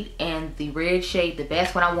shade and the red shade the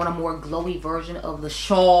best. When I want a more glowy version of the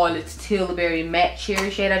Charlotte Tilbury matte cherry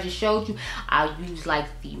shade I just showed you, I'll use like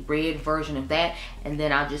the red version of that, and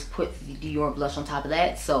then I'll just put the Dior blush on top of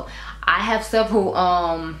that. So I have several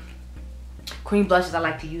cream blushes I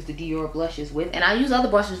like to use the Dior blushes with, and I use other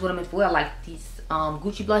brushes with them as well, like these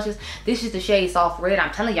Gucci blushes. This is the shade Soft Red.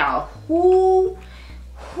 I'm telling y'all, who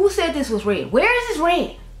said this was red? Where is this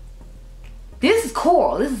red? This is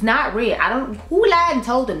coral. This is not red. I don't, who lied and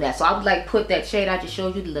told them that? So I would like put that shade I just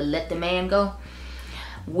showed you, the Let the Man Go,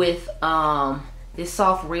 with this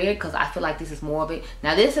soft red, because I feel like this is more of it.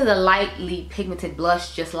 Now this is a lightly pigmented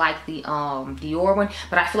blush, just like the Dior one,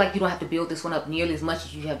 but I feel like you don't have to build this one up nearly as much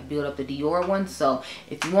as you have to build up the Dior one. So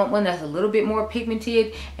if you want one that's a little bit more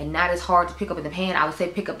pigmented and not as hard to pick up in the pan, I would say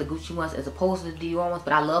pick up the Gucci ones as opposed to the Dior ones.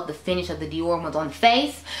 But I love the finish of the Dior ones on the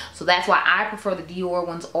face, so that's why I prefer the Dior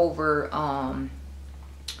ones over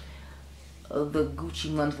the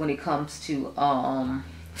Gucci ones when it comes to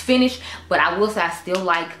finish. But I will say I still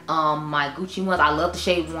like my Gucci ones. I love the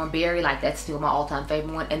shade Warm Berry. Like, that's still my all-time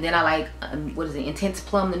favorite one. And then I like what is it, Intense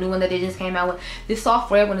Plum, the new one that they just came out with. This soft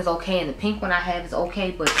red one is okay, and the pink one I have is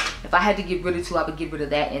okay. But if I had to get rid of two, I would get rid of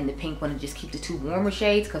that and the pink one and just keep the two warmer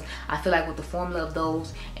shades, because I feel like with the formula of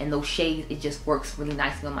those and those shades, it just works really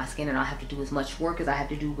nicely on my skin, and I don't have to do as much work as I have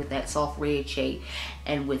to do with that soft red shade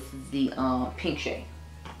and with the pink shade.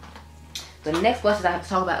 The next blushes I have to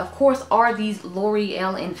talk about, of course, are these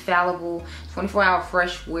L'Oreal Infallible 24-Hour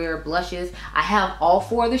Fresh Wear blushes. I have all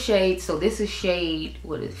 4 of the shades. So this is shade,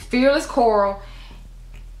 what is it? Fearless Coral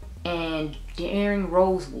and Daring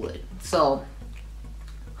Rosewood. So,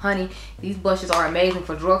 honey, these blushes are amazing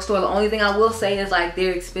for drugstore. The only thing I will say is, like,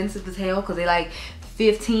 they're expensive as hell, because they like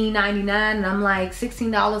 $15.99, and I'm like,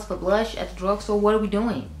 $16 for blush at the drugstore? What are we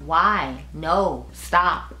doing? Why? No,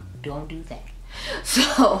 stop, don't do that.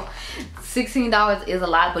 So $16 is a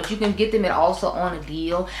lot, but you can get them at also on a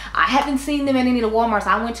deal. I haven't seen them at any of the Walmarts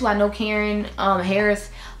I went to. I know Karen Harris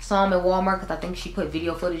saw them at Walmart because I think she put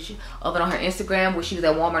video footage of it on her Instagram where she was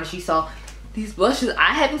at Walmart and she saw these blushes.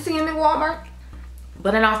 I haven't seen them at Walmart,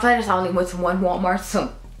 but in our fairness, I only went to one Walmart,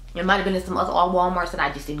 so it might have been in some other Walmarts that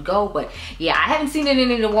I just didn't go. But yeah, I haven't seen it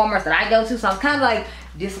in any of the Walmarts that I go to, so I'm kind of like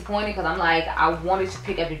disappointed because I'm like, I wanted to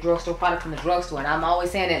pick up the drugstore product from the drugstore, and I'm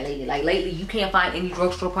always saying that lately. Like lately, you can't find any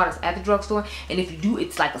drugstore products at the drugstore, and if you do,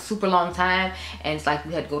 it's like a super long time, and it's like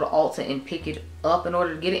you had to go to Ulta and pick it up in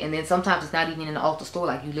order to get it, and then sometimes it's not even in the Ulta store.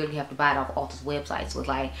 Like you literally have to buy it off Ulta's website. So it's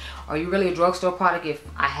like, are you really a drugstore product if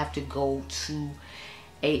I have to go to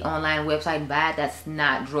a online website and buy it? That's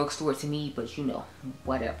not drugstore to me, but you know,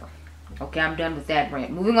 whatever. Okay, I'm done with that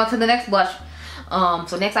rant. Moving on to the next blush.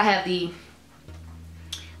 So next I have the,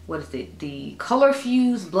 what is it? The Color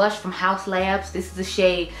Fuse blush from House Labs. This is the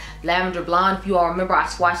shade Lavender Blonde. If you all remember, I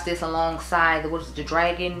swatched this alongside the, what is it, the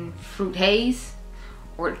Dragon Fruit Haze?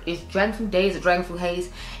 Or it's Dragon Fruit Days or Dragon Fruit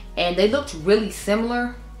Haze. And they looked really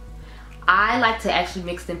similar. I like to actually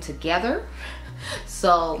mix them together.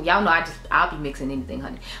 So y'all know I'll be mixing anything,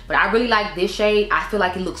 honey. But I really like this shade. I feel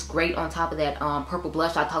like it looks great on top of that purple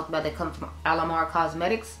blush I talked about that comes from Alamar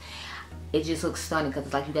Cosmetics. It just looks stunning because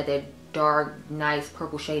it's like you got that dark, nice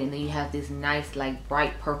purple shade, and then you have this nice, like,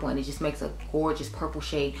 bright purple, and it just makes a gorgeous purple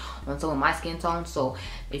shade on some of my skin tone. So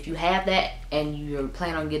if you have that and you're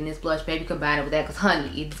planning on getting this blush, maybe combine it with that, because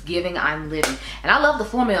honey, it's giving I'm living. And I love the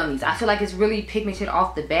formula on these. I feel like it's really pigmented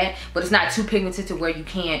off the bat, but it's not too pigmented to where you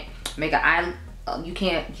can't make an eye, you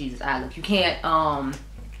can't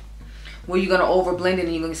where you're gonna over blend it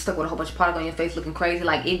and you're gonna get stuck with a whole bunch of product on your face looking crazy.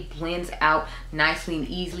 Like, it blends out nicely and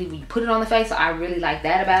easily when you put it on the face. So I really like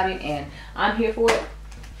that about it, and I'm here for it.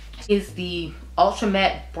 Is the Ultra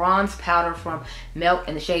Matte Bronze Powder from Melt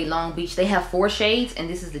in the shade Long Beach. They have 4 shades, and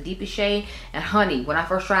this is the deepest shade. And honey, when I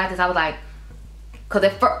first tried this, I was like, because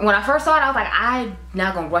when I first saw it, I was like, I'm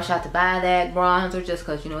not gonna rush out to buy that bronzer just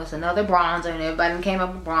because, you know, it's another bronzer and everybody came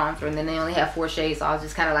up with bronzer, and then they only have 4 shades. So I was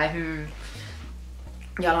just kind of like,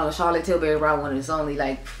 y'all know the Charlotte Tilbury brow one is only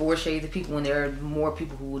like 4 shades of people when there are more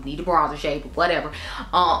people who would need a bronzer shade, but whatever.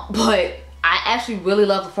 But I actually really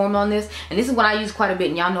love the formula on this, and this is what I use quite a bit.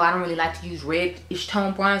 And y'all know I don't really like to use reddish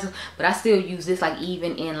tone bronzers, but I still use this like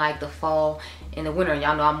even in like the fall and the winter. And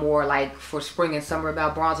y'all know I'm more like for spring and summer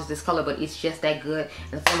about bronzers this color, but it's just that good,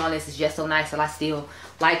 and the formula on this is just so nice that I still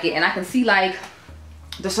like it. And I can see like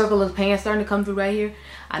the circle of the pan starting to come through right here.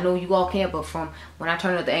 I know you all can't, but from when I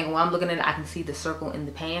turn it at the angle while I'm looking at it, I can see the circle in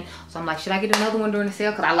the pan. So I'm like, should I get another one during the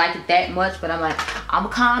sale? Because I like it that much. But I'm like, I'm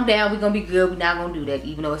gonna calm down. We're gonna be good. We're not gonna do that,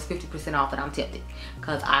 even though it's 50% off, and I'm tempted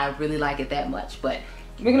because I really like it that much. But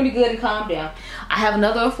we're gonna be good and calm down. I have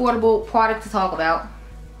another affordable product to talk about.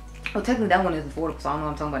 Well, technically that one is affordable, so I don't know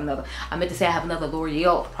I'm talking about another. I meant to say I have another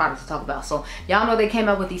L'Oreal product to talk about. So y'all know they came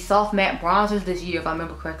out with these soft matte bronzers this year, if I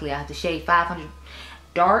remember correctly. I have the shade 500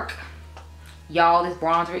 Dark. Y'all, this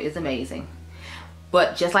bronzer is amazing.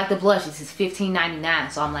 But just like the blush, this is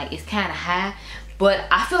 $15.99. So I'm like, it's kind of high. But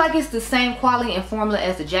I feel like it's the same quality and formula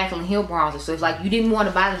as the Jaclyn Hill bronzer. So it's like you didn't want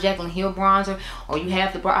to buy the Jaclyn Hill bronzer, or you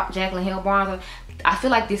have the Jaclyn Hill bronzer, I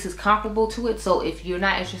feel like this is comparable to it. So if you're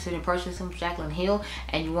not interested in purchasing Jaclyn Hill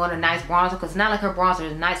and you want a nice bronzer, because it's not like her bronzer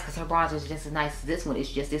is nice, because her bronzer is just as nice as this one.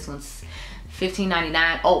 It's just this one's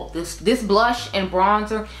 $15.99. Oh, this blush and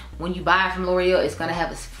bronzer, when you buy it from L'Oreal, it's gonna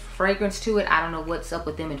have a fragrance to it. I don't know what's up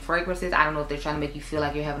with them in fragrances. I don't know if they're trying to make you feel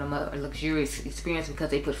like you're having a luxurious experience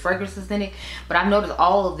because they put fragrances in it. But I've noticed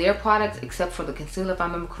all of their products, except for the concealer, if I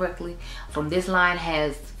remember correctly, from this line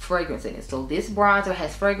has fragrance in it. So this bronzer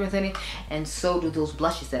has fragrance in it, and so do those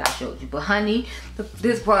blushes that I showed you. But honey,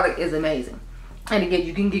 this product is amazing. And again,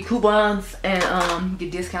 you can get coupons and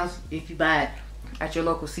get discounts if you buy it at your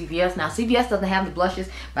local CVS. Now CVS doesn't have the blushes,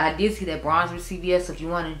 but I did see that bronzer at CVS. So if you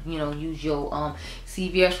want to, you know, use your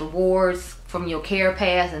CVS rewards from your Care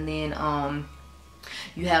Pass, and then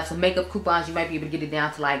you have some makeup coupons, you might be able to get it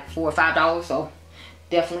down to like $4 or $5. So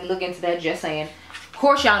definitely look into that, just saying. Of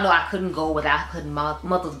course, y'all know I couldn't go without putting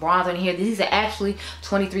Mother's bronzer in here. These are actually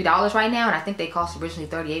 $23 right now, and I think they cost originally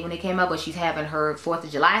 $38 when they came out, but she's having her 4th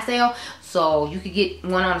of July sale, so you could get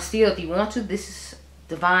one on a steal if you want to. This is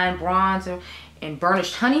Divine Bronzer and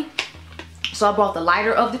Burnished Honey. So I brought the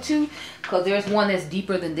lighter of the two, because there's one that's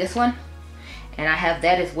deeper than this one, and I have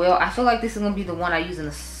that as well. I feel like this is going to be the one I use in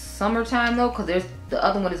the summertime though, because there's the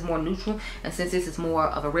other one is more neutral, and since this is more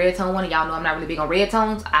of a red tone one, and y'all know I'm not really big on red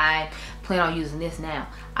tones, I plan on using this now.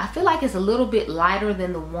 I feel like it's a little bit lighter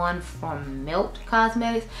than the one from Melt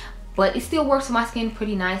Cosmetics, but it still works for my skin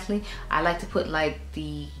pretty nicely. I like to put like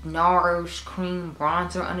the Nars cream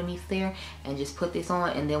bronzer underneath there and just put this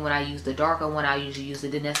on, and then when I use the darker one, I usually use the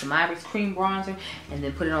Danessa Myricks cream bronzer and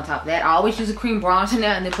then put it on top of that. I always use a cream bronzer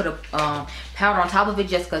now and then put a powder on top of it,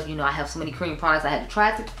 just because, you know, I have so many cream products. I had to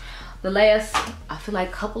try it the last, I feel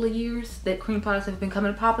like, couple of years that cream products have been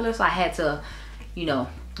coming popular, so I had to, you know,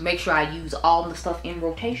 make sure I use all the stuff in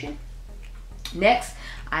rotation. Next,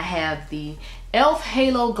 I have the e.l.f.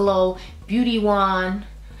 Halo Glow Beauty Wand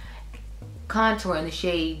contour in the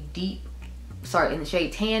shade Deep, sorry, in the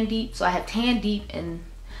shade Tan Deep. So I have Tan Deep, and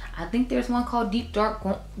I think there's one called Deep Dark,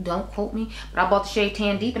 don't quote me, but I bought the shade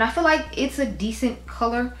Tan Deep, and I feel like it's a decent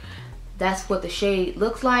color. That's what the shade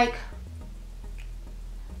looks like.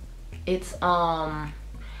 It's a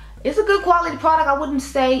good quality product. I wouldn't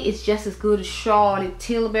say it's just as good as Charlotte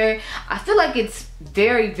Tilbury. I feel like it's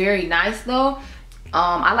very, very nice though.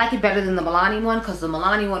 I like it better than the Milani one, because the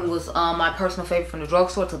Milani one was my personal favorite from the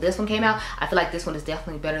drugstore till this one came out. I feel like this one is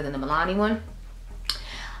definitely better than the Milani one.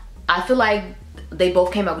 I feel like they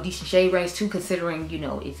both came out with decent shade range too, considering, you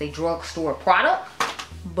know, it's a drugstore product.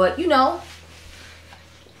 But, you know,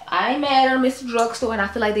 I ain't mad at them, it's a drugstore, and I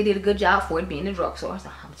feel like they did a good job for it being a drugstore, so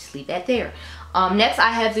I'm just leave that there. Next,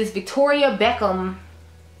 I have this Victoria Beckham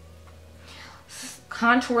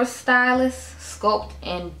Contour Stylist Sculpt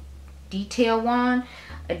and Detail Wand.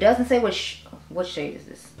 It doesn't say what shade is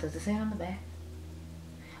this. Does it say on the back?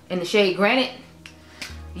 In the shade Granite.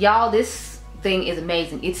 Y'all, this thing is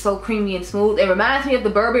amazing. It's so creamy and smooth. It reminds me of the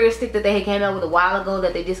Burberry stick that they had came out with a while ago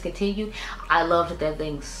that they discontinued. I loved that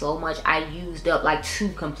thing so much. I used up like 2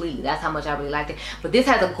 completely. That's how much I really liked it. But this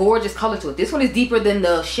has a gorgeous color to it. This one is deeper than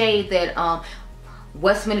the shade that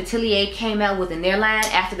Westman Atelier came out with in their line.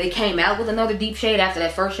 After they came out with another deep shade, after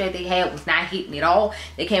that first shade they had was not hitting at all,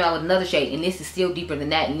 they came out with another shade, and this is still deeper than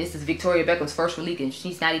that. And this is Victoria Beckham's first release, and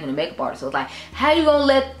she's not even a makeup artist. So it's like, how you gonna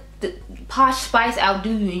let the Posh Spice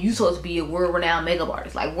outdo you, and you supposed to be a world-renowned makeup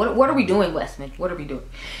artist? Like, what are we doing, Westman? What are we doing?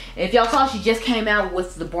 And if y'all saw, she just came out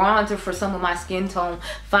with the bronzer for some of my skin tone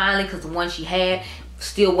finally, because the one she had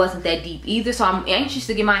still wasn't that deep either. So I'm anxious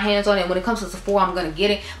to get my hands on it. And when it comes to Sephora, I'm gonna get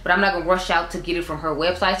it, but I'm not gonna rush out to get it from her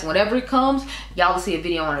website. So whenever it comes, y'all will see a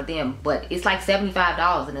video on it then. But it's like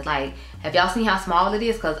 $75, and it's like, have y'all seen how small it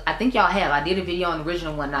is? Because I think y'all have. I did a video on the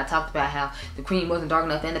original one, and I talked about how the cream wasn't dark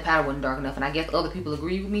enough and the powder wasn't dark enough, and I guess other people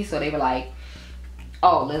agreed with me, so they were like,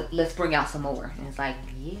 oh, let's bring out some more. And it's like,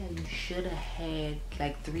 yeah, you should have had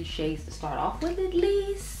like 3 shades to start off with at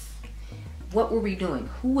least. What were we doing?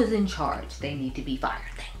 Who was in charge? They need to be fired.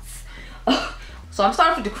 Thanks. So I'm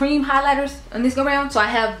starting with the cream highlighters on this go round. So I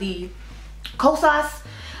have the Kosas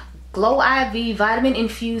Glow IV Vitamin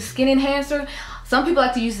Infused Skin Enhancer. Some people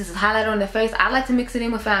like to use this as highlighter on their face. I like to mix it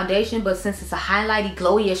in with foundation, but since it's a highlighty,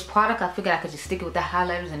 glowy-ish product, I figured I could just stick it with the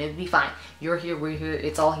highlighters and it would be fine. You're here, we're here,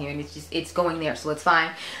 it's all here, and it's going there, so it's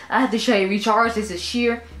fine. I have the shade Recharge. This is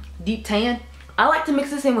Sheer Deep Tan. I like to mix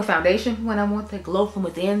this in with foundation when I want the glow from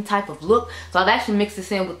within type of look. So I've actually mixed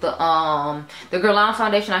this in with the Guerlain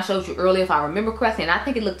foundation I showed you earlier, if I remember correctly, and I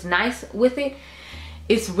think it looked nice with it.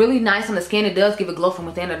 It's really nice on the skin. It does give a glow from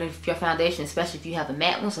within underneath your foundation, especially if you have a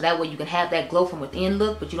matte one, so that way you can have that glow from within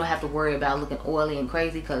look, but you don't have to worry about looking oily and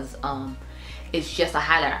crazy, because it's just a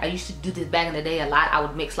highlighter. I used to do this back in the day a lot. I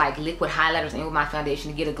would mix like liquid highlighters in with my foundation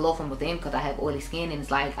to get a glow from within, because I have oily skin, and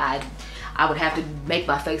it's like I would have to make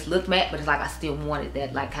my face look matte, but it's like I still wanted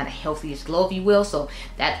that like kind of healthy-ish glow, if you will. So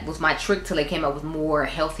that was my trick till they came up with more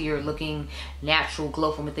healthier looking natural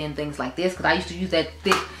glow from within things like this, because I used to use that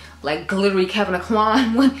thick like glittery Kevin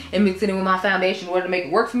Klein one and mix it in with my foundation in order to make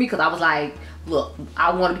it work for me, because I was like, look,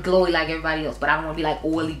 I want to be glowy like everybody else, but I don't want to be like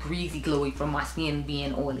oily, greasy, glowy from my skin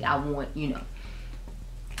being oily. I want, you know,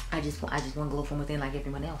 I just want to glow from within like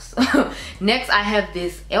everyone else. Next, I have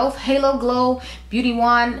this e.l.f. Halo Glow Beauty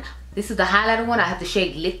Wand. This is the highlighter one. I have the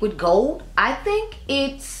shade Liquid Gold. I think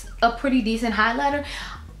it's a pretty decent highlighter.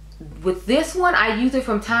 With this one, I use it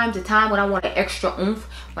from time to time when I want an extra oomph,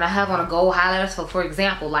 when I have on a gold highlighter. So for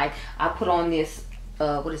example, like I put on this,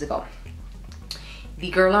 what is it called?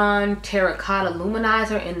 The Guerlain Terracotta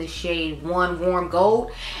Luminizer in the shade 1 Warm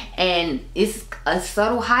Gold, and it's a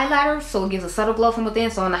subtle highlighter, so it gives a subtle glow from within.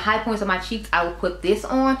 So on the high points of my cheeks, I will put this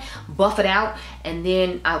on, buff it out, and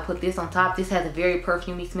then I'll put this on top. This has a very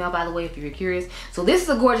perfumey smell, by the way, if you're curious. So this is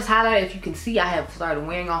a gorgeous highlighter. If you can see, I have started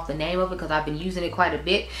wearing off the name of it because I've been using it quite a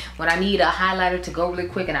bit. When I need a highlighter to go really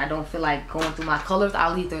quick and I don't feel like going through my colors,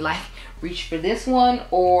 I'll either like reach for this one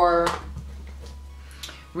or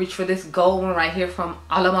reach for this gold one right here from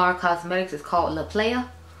Alamar Cosmetics. It's called La Playa.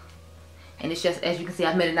 And it's just, as you can see,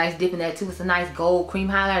 I've made a nice dip in that too. It's a nice gold cream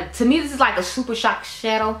highlighter. To me, this is like a super shock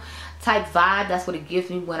shadow type vibe. That's what it gives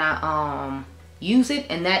me when I use it.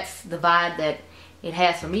 And that's the vibe that it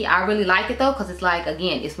has for me. I really like it though, because it's like,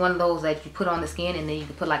 again, it's one of those that you put on the skin and then you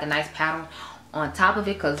can put like a nice pattern on top of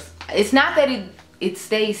it. Because it's not that it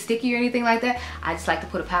stays sticky or anything like that. I just like to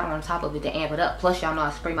put a powder on top of it to amp it up. Plus, y'all know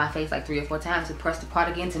I spray my face like 3 or 4 times and press the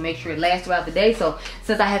product in to make sure it lasts throughout the day. So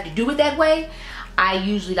since I have to do it that way, I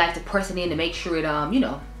usually like to press it in to make sure it, you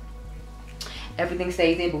know, everything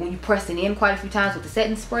stays in. But when you press it in quite a few times with the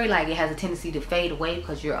setting spray, like, it has a tendency to fade away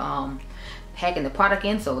because you're packing the product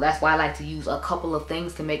in. So that's why I like to use a couple of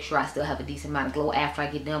things to make sure I still have a decent amount of glow after I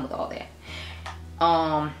get done with all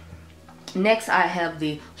that. Next, I have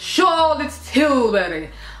the Charlotte Tilbury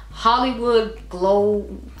Hollywood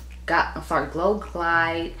Glow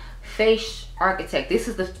Glide Face Architect. This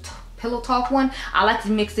is the Pillow Talk one. I like to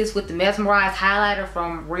mix this with the Mesmerize highlighter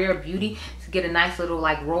from Rare Beauty to get a nice little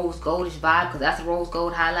like rose goldish vibe, because that's a rose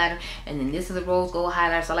gold highlighter, and then this is a rose gold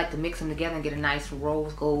highlighter. So I like to mix them together and get a nice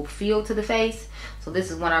rose gold feel to the face. So this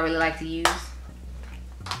is one I really like to use.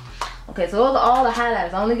 Okay, so all the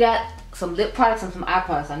highlighters. I only got some lip products and some eye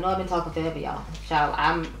products. I know I've been talking forever, y'all. Child,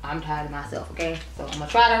 I'm tired of myself, okay? So I'm gonna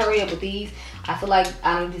try to hurry up with these. I feel like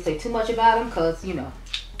I don't need to say too much about them, because, you know,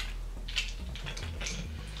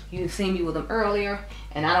 you've seen me with them earlier,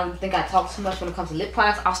 and I don't think I talk too much when it comes to lip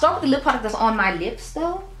products. I'll start with the lip product that's on my lips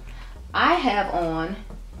though. I have on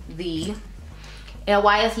the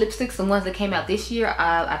LYS lipsticks, the ones that came out this year.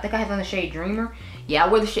 I think I have on the shade Dreamer. Yeah,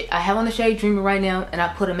 I have on the shade Dreamer right now, and I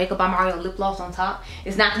put a Makeup by Mario lip gloss on top.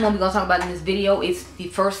 It's not the one we're gonna talk about in this video. It's the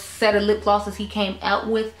first set of lip glosses he came out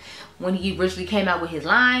with when he originally came out with his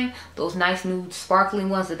line. Those nice nude sparkling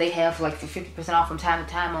ones that they have like for 50% off from time to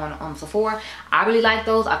time on Sephora. I really like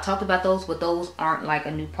those. I've talked about those, but those aren't like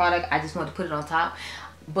a new product. I just wanted to put it on top.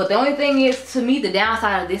 But the only thing is, to me, the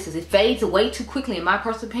downside of this is it fades away too quickly, in my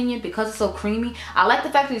personal opinion, because it's so creamy. I like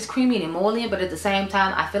the fact that it's creamy and emollient, but at the same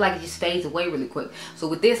time, I feel like it just fades away really quick. So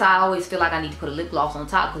with this, I always feel like I need to put a lip gloss on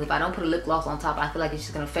top, because if I don't put a lip gloss on top, I feel like it's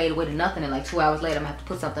just going to fade away to nothing, and like 2 hours later, I'm going to have to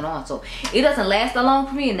put something on. So it doesn't last that long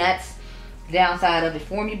for me, and that's the downside of it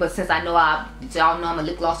for me. But since I know y'all know I'm a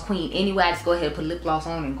lip gloss queen anyway, I just go ahead and put lip gloss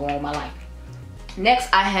on and go on my life.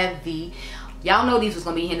 Next, I have the, y'all know these was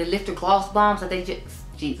going to be in the Lifter Gloss Bombs that they just,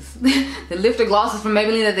 Jesus. The Lifter glosses from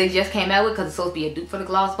Maybelline that they just came out with, because it's supposed to be a dupe for the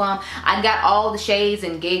Gloss Bomb. I got all the shades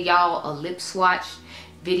and gave y'all a lip swatch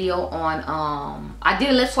video on, I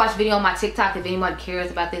did a lip swatch video on my TikTok if anybody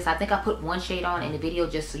cares about this. I think I put one shade on in the video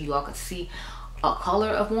just so you all could see a color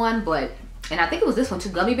of one, but, and I think it was this one too,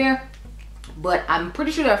 Gummy Bear. But I'm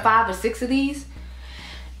pretty sure there are 5 or 6 of these,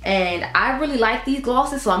 and I really like these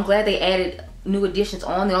glosses, so I'm glad they added new additions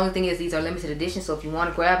on. The only thing is these are limited editions, so if you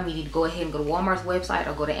want to grab them, you need to go ahead and go to Walmart's website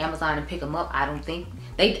or go to Amazon and pick them up. I don't think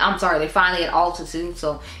I'm sorry, they finally at Ulta too,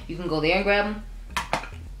 so you can go there and grab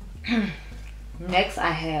them. Next,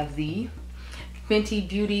 I have the Fenty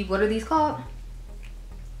Beauty, what are these called?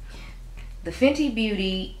 The Fenty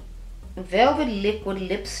Beauty Velvet Liquid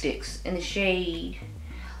Lipsticks in the shade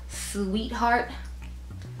Sweetheart.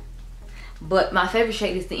 But my favorite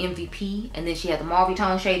shade is the MVP, and then she had the mauve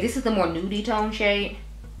tone shade. This is the more nudie tone shade,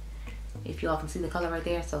 if y'all can see the color right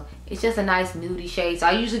there. So it's just a nice nudie shade. So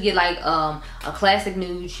I usually get like a classic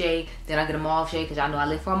nude shade, then I get a mauve shade, because y'all know I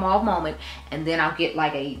live for a mauve moment, and then I'll get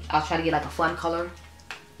like I'll try to get like a fun color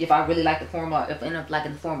if I really like the formula, if I end up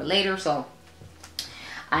liking the formula later. So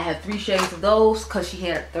I have 3 shades of those because she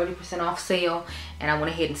had a 30% off sale, and I went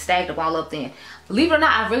ahead and stacked them all up then. Believe it or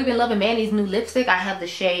not, I've really been loving Mandy's new lipstick. I have the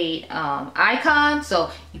shade Icon.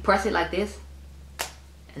 So you press it like this,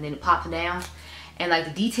 and then it pops down. And like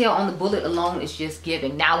the detail on the bullet alone is just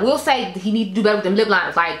giving. Now I will say he needs to do better with them lip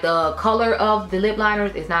liners. Like the color of the lip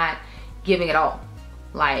liners is not giving at all.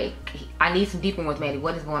 Like I need some deeper ones, Mandy.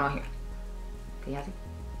 What is going on here? Can y'all see?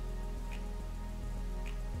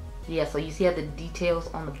 Yeah, so you see how the details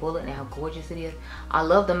on the bullet and how gorgeous it is. I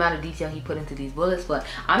love the amount of detail he put into these bullets, but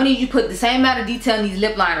I'm gonna need you to put the same amount of detail in these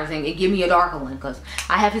lip liners and give me a darker one, because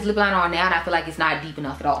I have his lip liner on now and I feel like it's not deep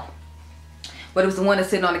enough at all. But it was the one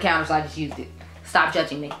that's sitting on the counter, so I just used it. Stop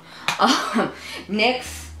judging me.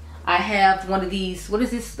 Next, I have one of these, what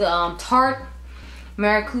is this? The Tarte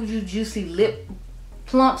Maracuja Juicy Lip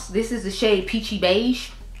Plumps. This is the shade Peachy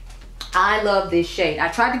Beige. I love this shade. I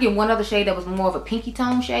tried to get one other shade that was more of a pinky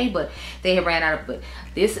tone shade, but they had ran out of it.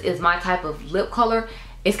 This is my type of lip color.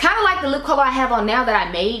 It's kind of like the lip color I have on now that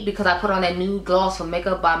I made, because I put on that nude gloss from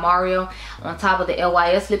Makeup by Mario on top of the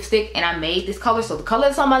LYS lipstick, and I made this color. So the color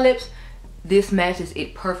that's on my lips, this matches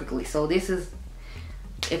it perfectly. So this is,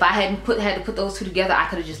 if I hadn't had to put those two together, I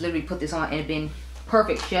could have just literally put this on and been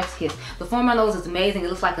Perfect, chef's kiss. The form of my nose is amazing. It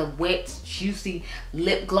looks like a wet, juicy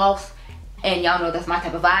lip gloss. And y'all know that's my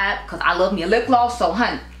type of vibe because I love me a lip gloss. So,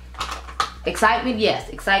 honey, excitement, yes.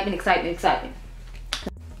 Excitement, excitement, excitement.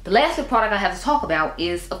 The last lip product I have to talk about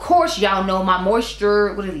is, of course, y'all know my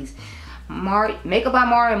moisture, what are these? Makeup by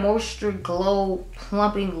Mari Moisture Glow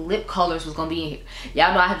Plumping Lip Colors was going to be in here.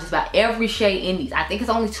 Y'all know I have just about every shade in these. I think it's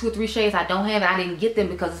only 2 or 3 shades I don't have, and I didn't get them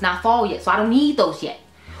because it's not fall yet. So I don't need those yet.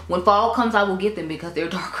 When fall comes, I will get them because they're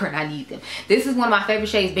darker and I need them. This is one of my favorite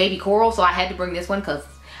shades, Baby Coral, so I had to bring this one because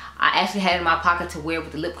I actually had it in my pocket to wear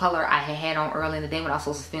with the lip color I had on early in the day when I was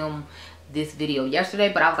supposed to film this video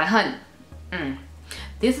yesterday. But I was like, honey,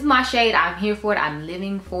 this is my shade. I'm here for it. I'm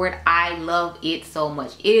living for it. I love it so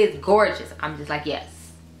much. It is gorgeous. I'm just like,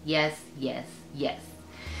 yes, yes, yes, yes.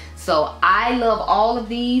 So I love all of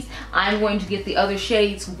these. I'm going to get the other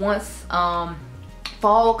shades once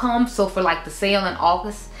fall comes. So for like the sale in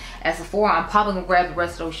August at Sephora, I'm probably gonna grab the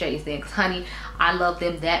rest of those shades then, because honey, I love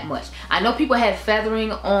them that much. I know people had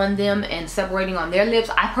feathering on them and separating on their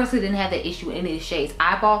lips. I personally didn't have that issue with any of the shades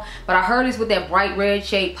I bought, but I heard it's with that bright red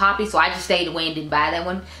shade Poppy, so I just stayed away and didn't buy that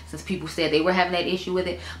one since people said they were having that issue with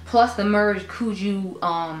it. Plus the Merge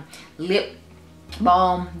Kuju lip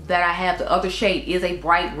balm that I have, the other shade is a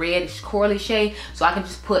bright reddish corally shade, so I can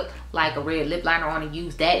just put like a red lip liner on and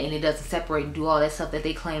use that, and it doesn't separate and do all that stuff that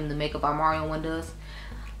they claim the Makeup by Mario one does.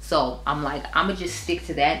 So I'm like, I'm gonna just stick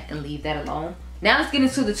to that and leave that alone. Now let's get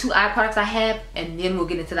into the 2 eye products I have, and then we'll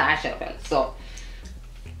get into the eyeshadow palette. So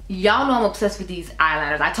y'all know I'm obsessed with these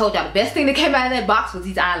eyeliners. I told y'all the best thing that came out of that box was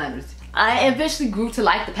these eyeliners. I eventually grew to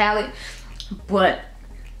like the palette, but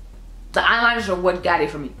the eyeliners are what got it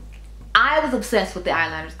for me. I was obsessed with the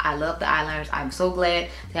eyeliners. I love the eyeliners. I'm so glad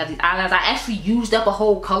to have these eyeliners. I actually used up a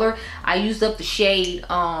whole color. I used up the shade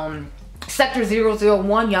Sector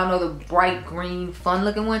 001. Y'all know the bright green fun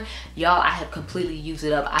looking one. Y'all, I have completely used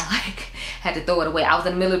it up. I like had to throw it away. I was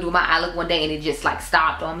in the middle of doing my eye look one day and it just like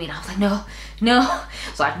stopped on me, and I was like, no, no.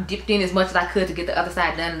 So I dipped in as much as I could to get the other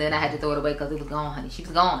side done, and then I had to throw it away because it was gone, honey. She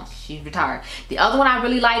was gone. She's retired. The other one I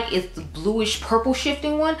really like is the bluish purple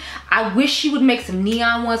shifting one. I wish she would make some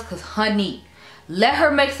neon ones, because honey, let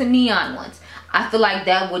her make some neon ones. I feel like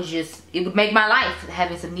that would just, it would make my life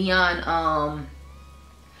having some neon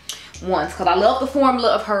ones, because I love the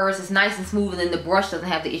formula of hers. It's nice and smooth, and then the brush doesn't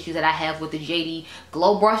have the issues that I have with the JD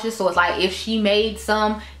Glow brushes. So it's like if she made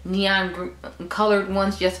some neon colored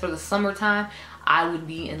ones just for the summertime, I would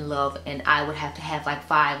be in love, and I would have to have like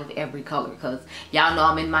 5 of every color, because y'all know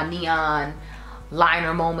I'm in my neon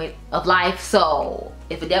liner moment of life. So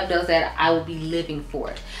if Adept does that, I will be living for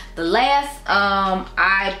it. The last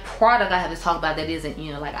eye product I have to talk about that isn't,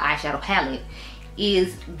 you know, like an eyeshadow palette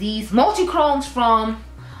is these multi-chromes from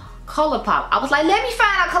ColourPop. I was like, let me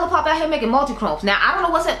find out ColourPop out here making multi-chromes. Now, I don't know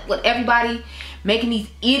what's up with everybody making these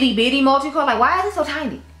itty bitty multi-chromes. Like, why is it so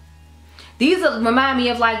tiny? These remind me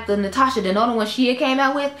of like the Natasha Denona one she came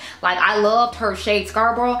out with. Like, I loved her shade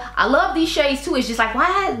Scarborough. I love these shades too. It's just like,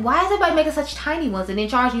 why is everybody making such tiny ones and then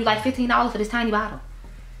charging you like $15 for this tiny bottle?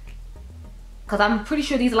 Because I'm pretty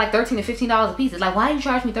sure these are like $13 to $15 a piece. It's like, why did you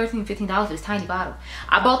charge me $13 to $15 for this tiny bottle?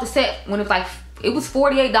 I bought the set when it was like, it was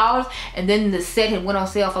 $48, and then the set had went on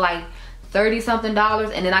sale for like $30 something,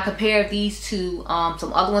 and then I compared these to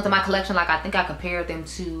some other ones in my collection. Like, I think I compared them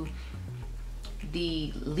to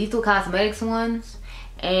the Lethal Cosmetics ones,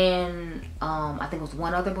 and I think it was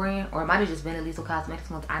one other brand, or it might have just been the Lethal Cosmetics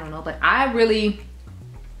ones, I don't know. But I really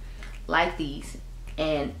like these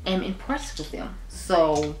and am impressed with them.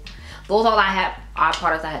 So those are all I have, our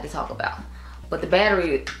products I had to talk about. But the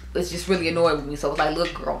battery is just really annoyed with me, so it's like,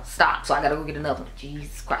 look girl, stop. So I gotta go get another one.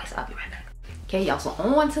 Jesus Christ, I'll be right back. Okay y'all, so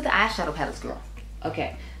on to the eyeshadow palettes, girl.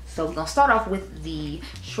 Okay, so we're gonna start off with the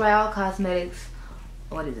Shroud Cosmetics,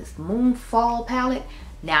 what is this, Moonfall palette.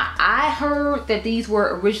 Now, I heard that these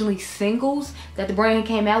were originally singles that the brand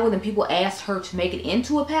came out with, and people asked her to make it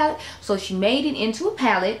into a palette. So she made it into a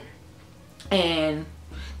palette, and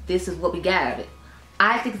this is what we got out of it.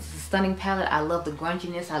 I think it's a stunning palette. I love the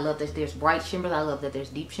grunginess. I love that there's bright shimmers. I love that there's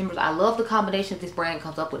deep shimmers. I love the combination that this brand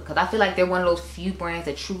comes up with, because I feel like they're one of those few brands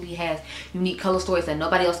that truly has unique color stories that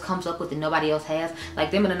nobody else comes up with and nobody else has. Like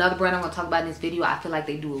them and another brand I'm going to talk about in this video, I feel like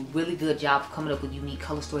they do a really good job of coming up with unique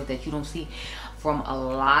color stories that you don't see from a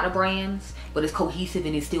lot of brands, but it's cohesive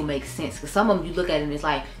and it still makes sense. Because some of them you look at it and it's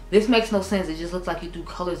like, this makes no sense. It just looks like you threw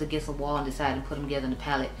colors against a wall and decided to put them together in the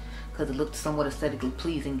palette because it looked somewhat aesthetically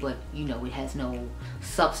pleasing, but you know, it has no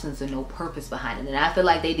substance or no purpose behind it. And I feel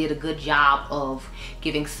like they did a good job of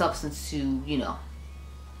giving substance to, you know,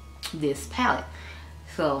 this palette.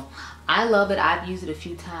 So I love it. I've used it a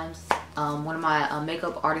few times One of my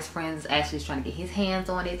makeup artist friends actually is trying to get his hands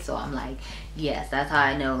on it, so I'm like, yes, that's how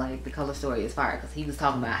I know like the color story is fire, because he was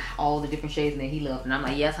talking about all the different shades that he loved, and I'm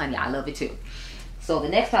like, yes honey, I love it too. So the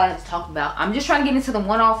next palette I have to talk about, I'm just trying to get into the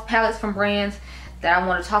one-off palettes from brands that I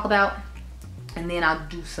want to talk about, and then I'll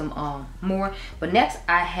do some more. But next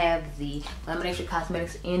I have the Lamination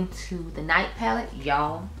Cosmetics Into the Night palette.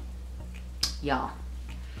 Y'all,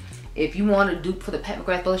 if you want to dupe for the Pat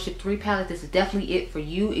McGrath Fellowship 3 palette, this is definitely it for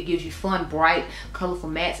you. It gives you fun, bright, colorful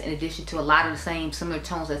mattes in addition to a lot of the same similar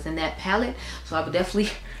tones that's in that palette. So I would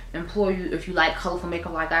definitely implore you, if you like colorful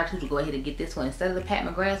makeup like I do, to go ahead and get this one instead of the Pat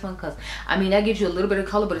McGrath one, because I mean that gives you a little bit of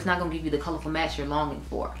color, but it's not going to give you the colorful mattes you're longing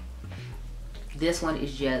for. This one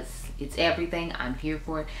is just, it's everything. I'm here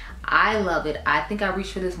for it. I love it. I think I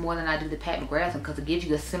reach for this more than I do the Pat McGrath one, because it gives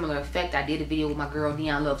you a similar effect. I did a video with my girl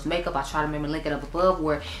Dionluvsmakeup. I try to remember to link it up above,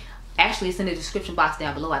 where actually it's in the description box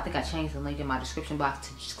down below. I think I changed the link in my description box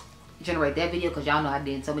to generate that video, because y'all know I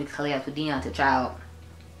did so many collabs with Dion to child.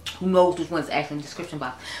 Who knows which one's actually in the description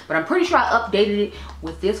box, but I'm pretty sure I updated it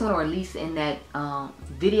with this one, or at least in that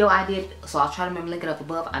video I did, so I'll try to remember to link it up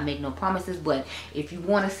above. I make no promises, but if you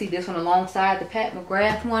want to see this one alongside the Pat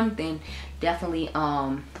McGrath one, then definitely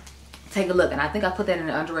take a look. And I think I put that in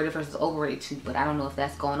the underrated versus overrated too, but I don't know if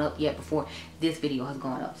that's gone up yet before this video has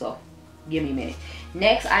gone up, so give me a minute.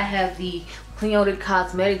 Next I have the Affliated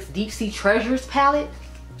Cosmetics Deep Sea Treasures palette.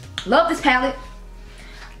 Love this palette.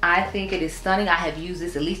 I think it is stunning. I have used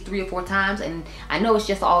this at least 3 or 4 times, and I know it's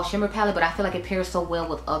just an all shimmer palette, but I feel like it pairs so well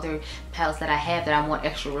with other palettes that I have that I want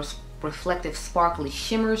extra reflective sparkly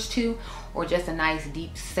shimmers too, or just a nice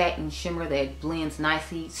deep satin shimmer that blends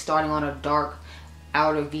nicely, starting on a dark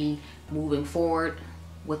outer V, moving forward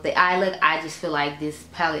with the eye look. I just feel like this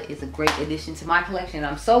palette is a great addition to my collection.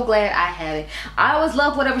 I'm so glad I have it. I always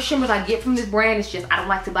love whatever shimmers I get from this brand. It's just I don't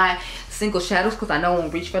like to buy single shadows because I know I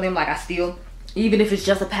won't reach for them. Like, I still, even if it's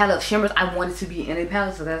just a palette of shimmers, I want it to be in a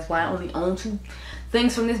palette, so that's why I only own 2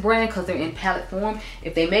 things from this brand, because they're in palette form.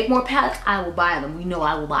 If they make more palettes, I will buy them. We know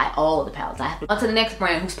I will buy all the palettes. I have to on to the next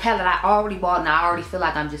brand, whose palette I already bought, and I already feel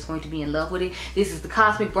like I'm just going to be in love with it. This is the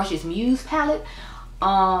Cosmic Brushes Muse palette.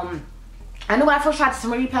 I know when I first tried the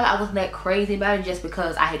Serenity palette, I wasn't that crazy about it, just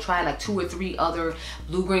because I had tried like 2 or 3 other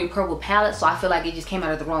blue, green, purple palettes. So I feel like it just came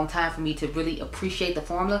out at the wrong time for me to really appreciate the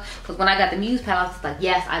formula. Because when I got the Muse palette, I was like,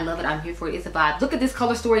 yes, I love it. I'm here for it. It's a vibe. Look at this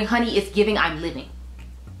color story, honey. It's giving. I'm living.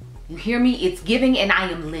 You hear me? It's giving, and I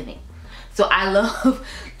am living. So I love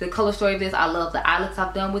the color story of this. I love the eye looks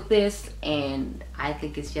I've done with this, and I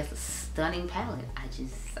think it's just a stunning palette.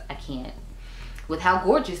 I can't. With how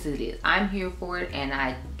gorgeous it is, I'm here for it, and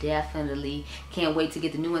I definitely can't wait to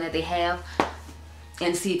get the new one that they have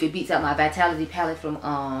and see if it beats out my Vitality palette from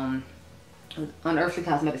Unearthly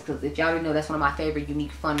Cosmetics, because if y'all already know, that's one of my favorite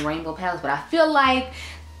unique fun rainbow palettes, but I feel like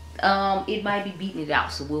it might be beating it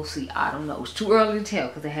out, so we'll see. I don't know. It's too early to tell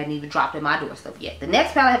because it hadn't even dropped in my doorstep yet. The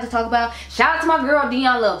next palette I have to talk about, shout out to my girl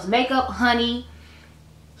Dionluvsmakeup, honey.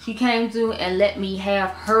 She came through and let me have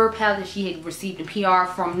her palette that she had received in PR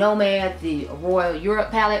from Nomad, the Royal Europe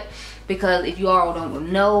palette. Because if you all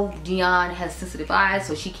don't know, Dion has sensitive eyes,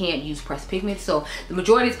 so she can't use pressed pigments. So the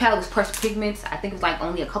majority of this palette was pressed pigments. I think it was like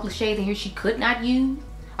only a couple of shades in here she could not use,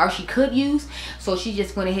 or she could use. So she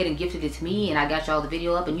just went ahead and gifted it to me, and I got y'all the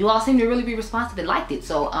video up, and you all seem to really be responsive and liked it.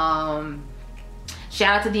 So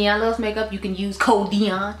shout out to Dionluvsmakeup. You can use code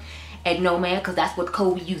Dion at Nomad, because that's what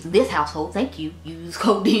code we use in this household. Thank you. Use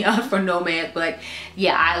code Dion for Nomad. But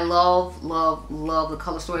yeah, I love the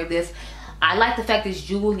color story of this. I like the fact that it's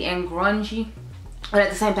jewelry and grungy, but at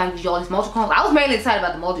the same time gives you all these multi-chromes. I was mainly excited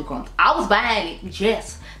about the multi-chromes. I was buying it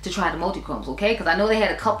just to try the multi-chromes, okay? Because I know they had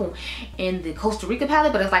a couple in the Costa Rica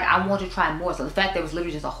palette, but it's like I want to try more. So the fact there was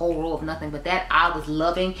literally just a whole row of nothing but that, I was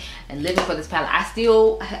loving and living for this palette.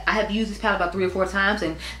 I have used this palette about 3 or 4 times,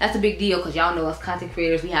 and that's a big deal, because y'all know us content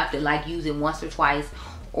creators, we have to like use it once or twice,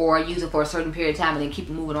 or use it for a certain period of time and then keep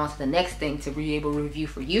moving on to the next thing to be able to review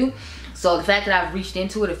for you. So the fact that I've reached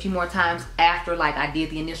into it a few more times after like I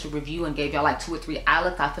did the initial review and gave y'all like 2 or 3 eye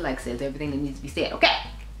looks, I feel like says everything that needs to be said. Okay.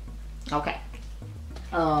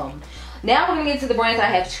 Now we're gonna get to the brands I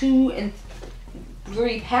have 2 and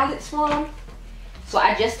 3 palettes from. So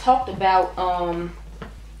I just talked about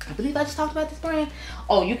I believe I just talked about this brand.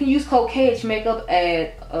 Oh, you can use code KHMakeup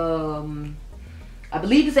at I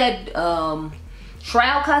believe it's at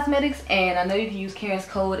Shroud Cosmetics, and I know you can use Karen's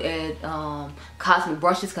code at Cosmic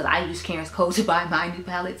Brushes, because I use Karen's code to buy my new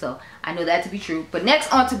palette, so I know that to be true. But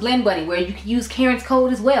next on to Blend Bunny, where you can use Karen's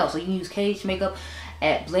code as well. So you can use KHMakeup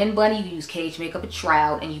at Blend Bunny, you can use KHMakeup at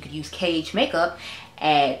Shroud, and you can use KHMakeup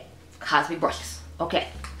at Cosmic Brushes. Okay,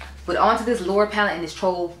 But onto this lower palette and this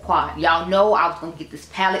Trove Quad. Y'all know I was gonna get this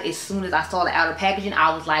palette as soon as I saw the outer packaging.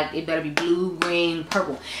 I was like, it better be blue, green,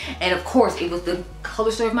 purple. And of course, it was the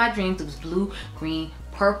color story of my dreams. It was blue, green,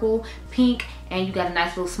 purple, pink, and you got a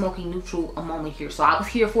nice little smoky neutral moment here. So I was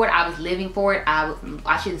here for it. I was living for it.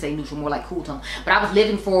 I shouldn't say neutral, more like cool tone, but I was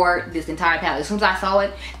living for this entire palette. As soon as I saw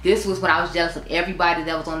it, this was when I was jealous of everybody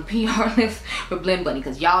that was on the PR list for Blend Bunny,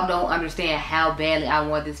 because y'all don't understand how badly I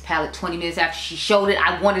wanted this palette. 20 minutes after she showed it,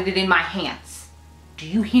 I wanted it in my hands. Do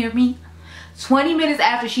you hear me? 20 minutes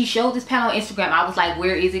after she showed this palette on Instagram, I was like,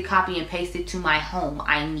 where is it? Copy and paste it to my home.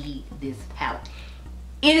 I need this palette.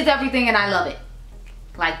 It is everything and I love it.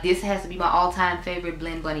 Like, this has to be my all-time favorite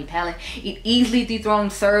Blend Bunny palette. It easily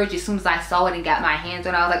dethroned Surge as soon as I saw it and got my hands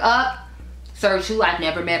on it. I was like, Surge who? I've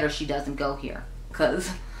never met her. She doesn't go here.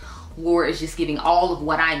 Because Laura is just giving all of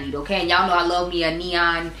what I need, okay? And y'all know I love me a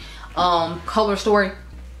neon color story.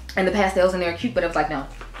 And the pastels in there are cute, but I was like, no.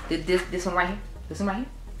 This one right here. This one right here.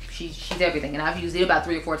 She's everything. And I've used it about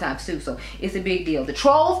 3 or 4 times too. So, it's a big deal. The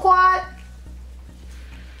Trove Quad.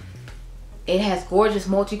 It has gorgeous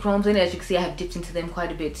multi-chromes in it. As you can see, I have dipped into them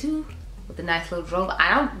quite a bit too with a nice little drove.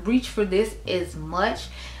 I don't reach for this as much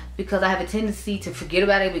because I have a tendency to forget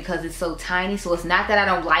about it because it's so tiny. So it's not that I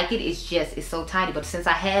don't like it, it's just it's so tiny. But since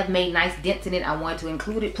I have made nice dents in it, I wanted to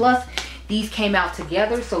include it. Plus, these came out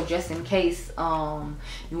together, so just in case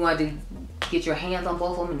you wanted to get your hands on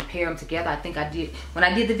both of them and pair them together. I think I did. When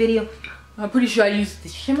I did the video, I'm pretty sure I used the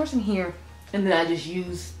shimmers in here. And then I just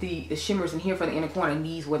used the shimmers in here for the inner corner, and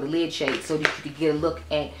these were the lid shades so that you could get a look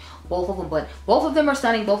at both of them. But both of them are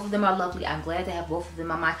stunning. Both of them are lovely. I'm glad to have both of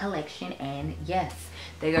them on my collection. And yes,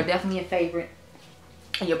 they are definitely a favorite.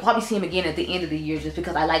 And you'll probably see them again at the end of the year just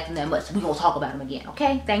because I like them that much. So we're going to talk about them again.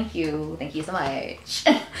 Okay? Thank you. Thank you so much.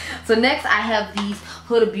 So next I have these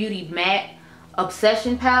Huda Beauty Matte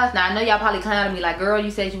Obsession palettes. Now I know y'all probably clowning me like, girl, you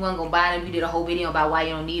said you weren't gonna buy them. You did a whole video about why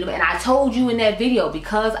you don't need them, and I told you in that video,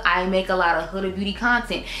 because I make a lot of Huda Beauty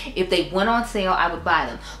content, if they went on sale I would buy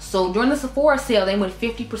them. So during the Sephora sale they went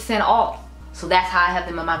 50% off, so that's how I have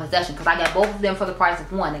them in my possession, because I got both of them for the price of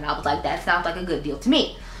one, and I was like, that sounds like a good deal to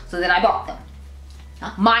me. So then I bought them.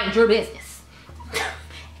 Mind your business.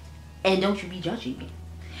 And don't you be judging me.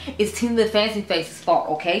 It's Tina the Fancy Face's fault,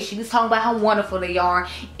 okay? She was talking about how wonderful they are,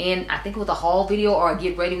 and I think it was a haul video or a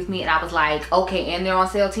get ready with me, and I was like, okay, and they're on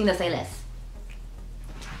sale. Tina, say less.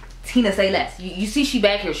 Tina, say less. You see, she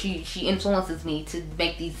back here. She influences me to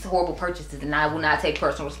make these horrible purchases, and I will not take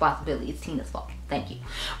personal responsibility. It's Tina's fault. Thank you.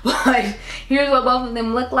 But here's what both of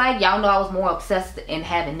them look like. Y'all know I was more obsessed in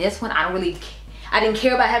having this one. I didn't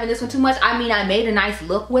care about having this one too much. I mean, I made a nice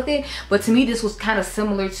look with it, but to me this was kind of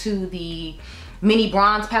similar to the mini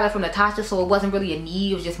bronze palette from Natasha, so it wasn't really a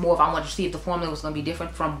need. It was just more if I wanted to see if the formula was going to be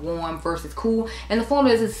different from warm versus cool, and the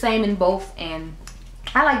formula is the same in both, and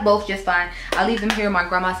I like both just fine. I leave them here in my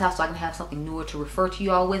grandma's house so I can have something newer to refer to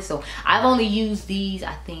y'all with. So I've only used these,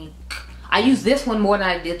 I think I used this one more than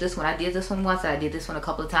I did this one. I did this one once and I did this one a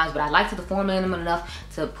couple of times, but I liked the formula in them enough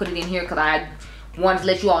to put it in here because I wanted to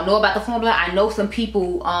let you all know about the formula. I know some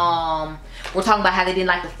people were talking about how they didn't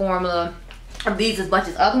like the formula of these as much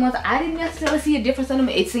as other ones. I didn't necessarily see a difference in them.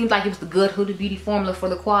 It seems like it was the good Huda Beauty formula for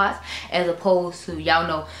the quads, as opposed to, y'all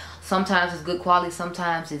know, sometimes it's good quality,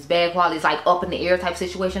 sometimes it's bad quality. It's like up in the air type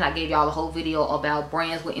situation. I gave y'all a whole video about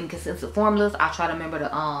brands with inconsistent formulas. I'll try to remember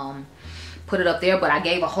to put it up there, but I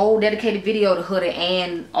gave a whole dedicated video to Huda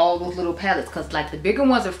and all those little palettes, because like the bigger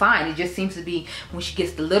ones are fine. It just seems to be when she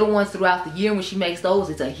gets the little ones throughout the year, when she makes those,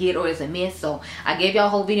 it's a hit or it's a miss. So I gave y'all a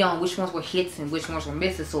whole video on which ones were hits and which ones were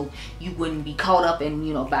misses, so you wouldn't be caught up and,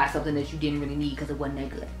 you know, buy something that you didn't really need because it wasn't that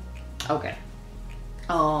good. Okay.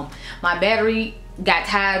 My battery got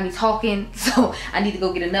tired of me talking, so I need to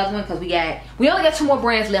go get another one because we only got 2 more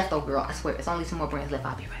brands left though, girl. I swear, it's only 2 more brands left.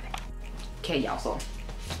 I'll be right back. Okay, y'all, so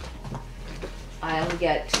I only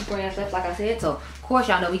got 2 brands left, like I said. So of course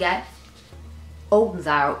y'all know we got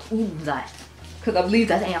Odenzai, because I believe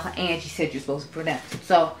that's how Angie said you're supposed to pronounce it.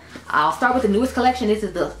 So I'll start with the newest collection. This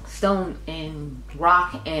is the Stone and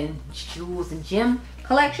Rock and Jewels and Gem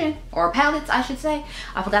collection, or palettes I should say.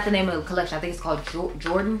 I forgot the name of the collection. I think it's called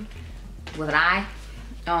Jordan with an I.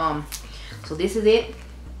 So this is it.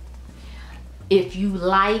 If you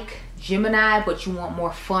like Gemini but you want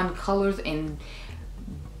more fun colors and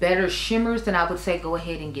better shimmers, then I would say go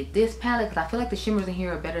ahead and get this palette, because I feel like the shimmers in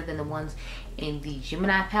here are better than the ones in the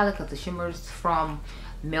Gemini palette, because the shimmers from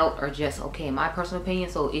Melt are just okay in my personal opinion.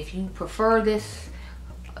 So if you prefer this,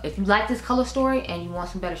 if you like this color story and you want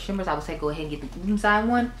some better shimmers, I would say go ahead and get the Odenzai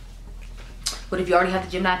one. But if you already have the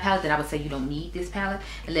Gemini palette, then I would say you don't need this palette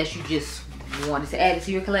unless you just wanted to add it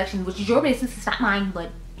to your collection, which is your business, it's not mine. But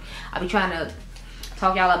I'll be trying to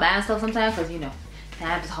talk y'all about buying stuff sometimes, because you know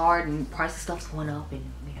times is hard and price of stuff's going up and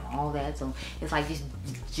you know all that. So it's like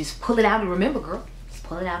just pull it out and remember, girl. Just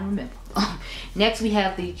pull it out and remember. Next we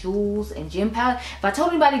have the Jewels and Gem palette. If I told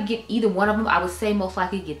anybody to get either one of them, I would say most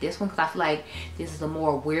likely get this one, because I feel like this is a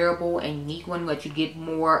more wearable and unique one that you get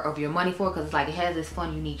more of your money for, because it's like it has this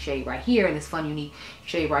fun unique shade right here and this fun unique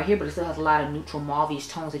shade right here, but it still has a lot of neutral mauve-ish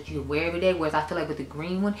tones that you can wear every day. Whereas I feel like with the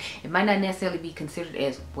green one, it might not necessarily be considered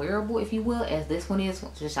as wearable, if you will, as this one is.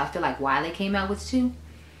 Just I feel like why they came out with two.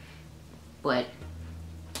 But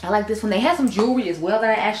I like this one. They had some jewelry as well that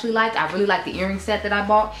I actually liked. I really like the earring set that I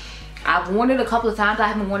bought. I've worn it a couple of times. I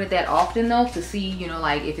haven't worn it that often though, to see, you know,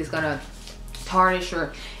 like if it's gonna tarnish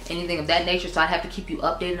or anything of that nature. So I'd have to keep you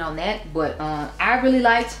updated on that. But I really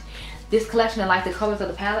liked this collection. I like the colors of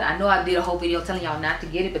the palette. I know I did a whole video telling y'all not to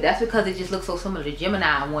get it, but that's because it just looks so similar to Gemini.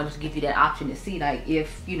 I wanted to give you that option to see, like,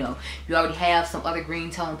 if you know you already have some other green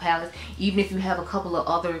tone palettes, even if you have a couple of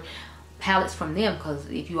other palettes from them, because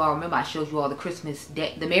if you all remember, I showed you all the Christmas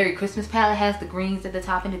the Merry Christmas palette has the greens at the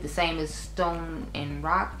top in it, the same as Stone and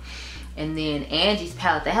Rock. And then Angie's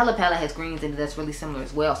palette, the Hella palette, has greens in it that's really similar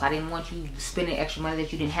as well. So I didn't want you spending extra money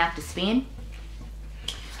that you didn't have to spend.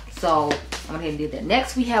 So I went ahead and did that.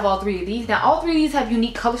 Next we have all three of these. Now all three of these have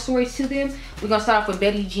unique color stories to them. We're gonna start off with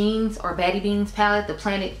Betty Jean's or Betty Bean's palette, the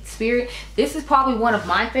Planet Spirit. This is probably one of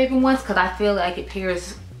my favorite ones because I feel like it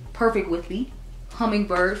pairs perfect with the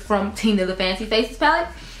Hummingbird from Tina the Fancy Faces palette.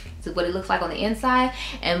 This is what it looks like on the inside.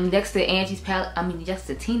 And next to Angie's palette, next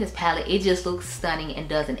to Tina's palette, it just looks stunning and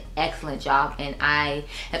does an excellent job. And I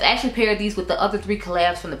have actually paired these with the other three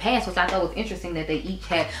collabs from the past, which I thought was interesting that they each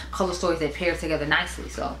had color stories that pair together nicely.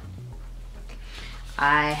 So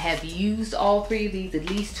I have used all three of these at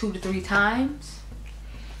least 2 to 3 times,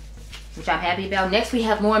 which I'm happy about. Next we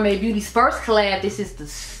have UOMA Beauty's first collab. This is the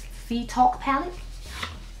Sea Talk palette.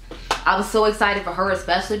 I was so excited for her,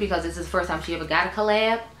 especially because this is the first time she ever got a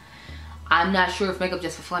collab. I'm not sure if Makeup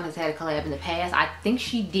Just for Fun has had a collab in the past. I think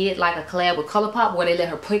she did like a collab with ColourPop where they let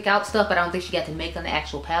her pick out stuff, but I don't think she got to make on the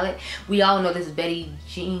actual palette. We all know this is Betty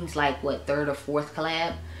Jean's like what, 3rd or 4th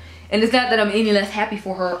collab. And it's not that I'm any less happy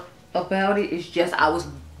for her about it. It's just I was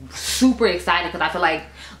super excited because I feel like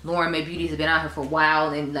UOMA Beauty has been out here for a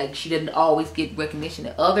while and like she didn't always get recognition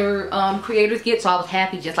that other creators get. So I was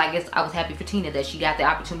happy, just like I was happy for Tina that she got the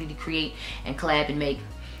opportunity to create and collab and make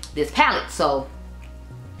this palette. So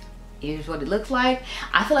here's what it looks like.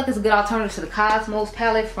 I feel like it's a good alternative to the Cosmos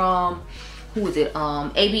palette from, who is it,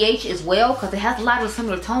 ABH as well, because it has a lot of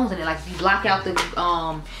similar tones in it. Like if you block out the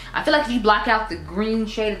I feel like if you block out the green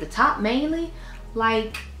shade at the top mainly,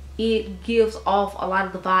 like it gives off a lot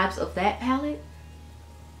of the vibes of that palette,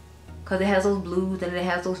 because it has those blues and it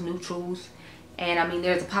has those neutrals. And I mean,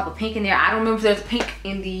 there's a pop of pink in there. I don't remember if there's a pink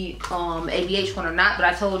in the ABH one or not, but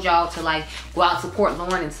I told y'all to like go out and support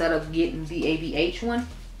Lauren instead of getting the ABH one,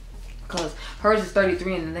 because hers is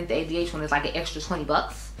 33 and I think the ABH one is like an extra 20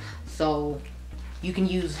 bucks. So you can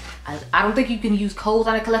use, I don't think you can use codes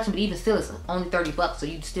on a collection, but even still it's only 30 bucks, so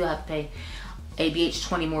you'd still have to pay ABH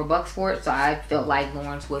 20 more bucks for it. So I felt like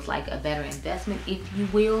Lauren's was like a better investment, if you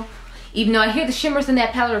will. Even though I hear the shimmers in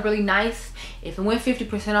that palette are really nice. If it went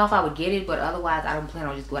 50% off, I would get it, but otherwise I don't plan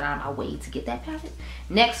on just going out of my way to get that palette.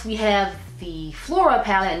 Next we have the Flora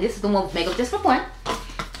palette, and this is the one with Makeup Just for Fun.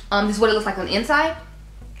 This is what it looks like on the inside.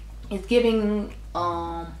 It's giving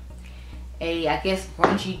I guess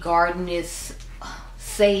grungy gardenist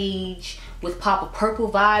sage with pop of purple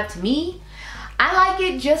vibe to me. I like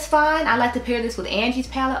it just fine. I like to pair this with Angie's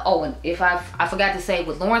palette. Oh, and if I forgot to say,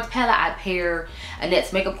 with Lauren's palette, I pair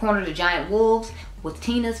Annette's Makeup Corner, the Giant Wolves. With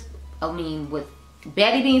with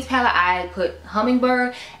Betty Bean's palette, I put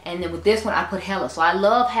Hummingbird. And then with this one, I put Hella. So I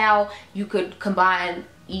love how you could combine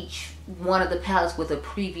each one of the palettes with a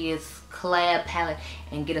previous collab palette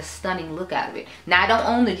and get a stunning look out of it. Now, I don't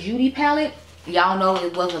own the Judy palette. Y'all know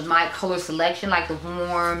it wasn't my color selection, like the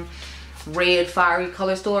warm red fiery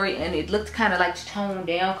color story, and it looked kind of like toned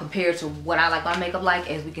down compared to what I like my makeup like.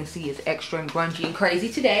 As we can see, it's extra and grungy and crazy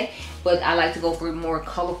today, but I like to go for more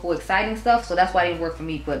colorful, exciting stuff, so that's why it didn't work for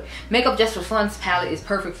me. But Makeup Just for Fun's palette is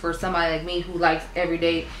perfect for somebody like me who likes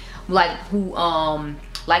everyday, likes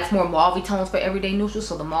more mauve tones for everyday neutrals.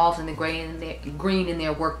 So the mauves and the green in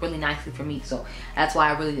there work really nicely for me, so that's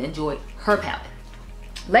why I really enjoyed her palette.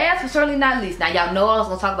 Last but certainly not least, now y'all know I was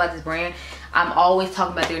gonna talk about this brand. I'm always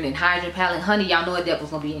talking about their Hydrant palette. Honey, y'all know that was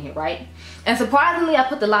gonna be in here, right? And surprisingly, I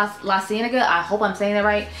put the La Cienega, I hope I'm saying that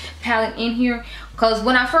right, palette in here, because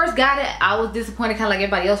when I first got it, I was disappointed, kind of like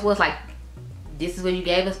everybody else was. Like, this is what you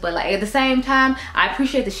gave us. But like at the same time, I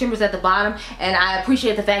appreciate the shimmers at the bottom, and I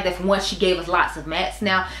appreciate the fact that for once she gave us lots of mattes.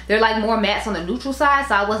 Now they're like more mattes on the neutral side,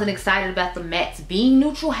 so I wasn't excited about the mattes being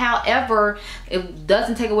neutral. However, it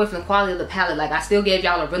doesn't take away from the quality of the palette. Like I still gave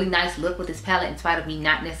y'all a really nice look with this palette in spite of me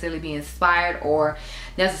not necessarily being inspired or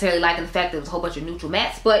necessarily liking the fact that there was a whole bunch of neutral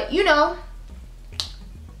mattes. But you know,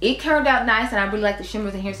 it turned out nice, and I really like the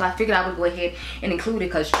shimmers in here, so I figured I would go ahead and include it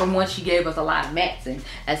because from once she gave us a lot of mattes, and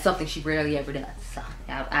that's something she rarely ever does. So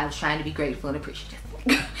I was trying to be grateful and appreciative.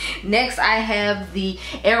 Next, I have the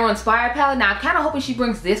Aero Inspired palette. Now I'm kind of hoping she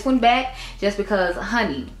brings this one back, just because,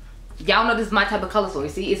 honey, y'all know this is my type of color story.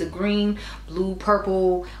 See, it's a green, blue,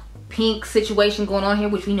 purple, pink situation going on here,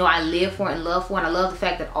 which we know I live for and love for. And I love the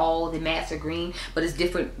fact that all the mattes are green, but it's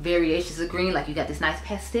different variations of green. Like you got this nice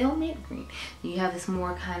pastel mint green, you have this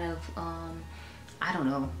more kind of I don't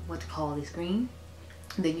know what to call this green,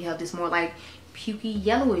 and then you have this more like pukey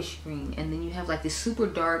yellowish green, and then you have like this super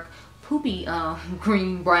dark poopy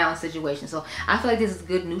green brown situation. So I feel like this is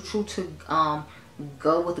good neutral to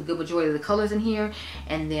go with the good majority of the colors in here.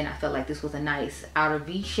 And then I felt like this was a nice outer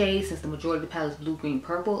V shade, since the majority of the palette is blue, green,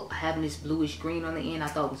 purple. Having this bluish green on the end I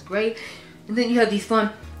thought was great. And then you have these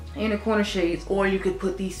fun inner corner shades, or you could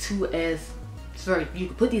put these two as, sorry, you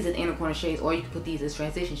could put these as inner corner shades, or you could put these as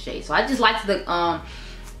transition shades. So I just liked the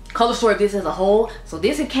color story of this as a whole. So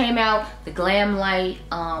this had came out, the Glam Light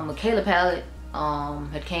Michaela palette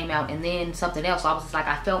had came out, and then something else. So I was just like,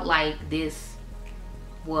 I felt like this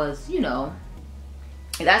was, you know,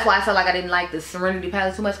 that's why I felt like I didn't like the Serenity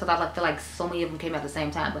palette too much, because I feel like so many of them came out at the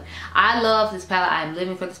same time. But I love this palette. I am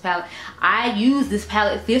living for this palette. I used this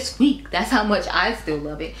palette this week. That's how much I still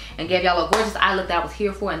love it, and gave y'all a gorgeous eye look that I was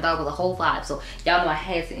here for and thought it was a whole vibe. So y'all know I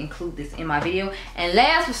had to include this in my video. And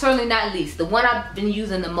last but certainly not least, the one I've been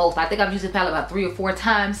using the most, I think I've used this palette about 3 or 4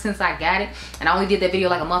 times since I got it, and I only did that video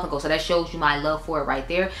like a month ago, so that shows you my love for it right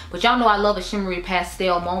there. But y'all know I love a shimmery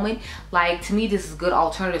pastel moment. Like, to me, this is good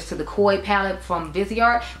alternatives to the Koi palette from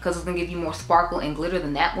Viseart, because it's gonna give you more sparkle and glitter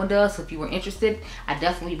than that one does. So if you were interested, I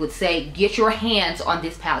definitely would say get your hands on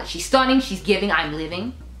this palette. She's stunning, she's giving, I'm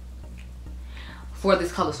living for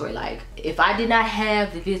this color story. Like, if I did not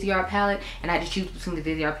have the Viseart palette and I had to choose between the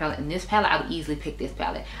Viseart palette and this palette, I would easily pick this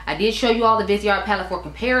palette. I did show you all the Viseart palette for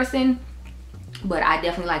comparison, but I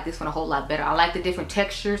definitely like this one a whole lot better. I like the different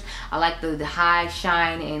textures. I like the high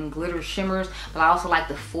shine and glitter shimmers, but I also like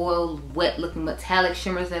the foil wet looking metallic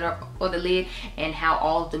shimmers that are on the lid, and how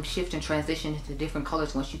all of them shift and transition into different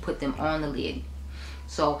colors once you put them on the lid.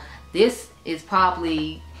 So this is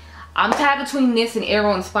probably, I'm tied between this and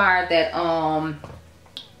Aero Inspired that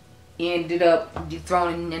ended up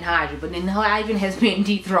dethroning Ninhydra, but Ninhydra has been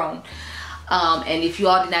dethroned. And if you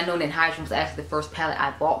all did not know, Ninhydra was actually the first palette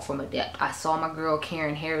I bought from Adept. I saw my girl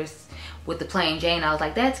Karen Harris with the plain Jane. I was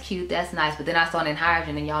like, that's cute, that's nice. But then I saw Ninhydra,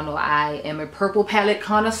 and y'all know I am a purple palette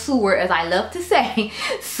connoisseur, as I love to say.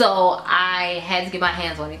 So I had to get my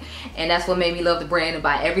hands on it, and that's what made me love the brand and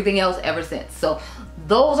buy everything else ever since. So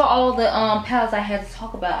those are all the palettes I had to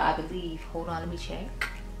talk about, I believe. Hold on, let me check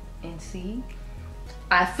and see.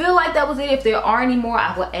 I feel like that was it. If there are any more,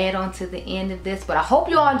 I will add on to the end of this. But I hope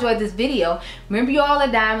you all enjoyed this video. Remember, you all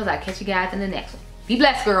are diamonds. I'll catch you guys in the next one. Be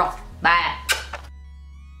blessed, girl. Bye.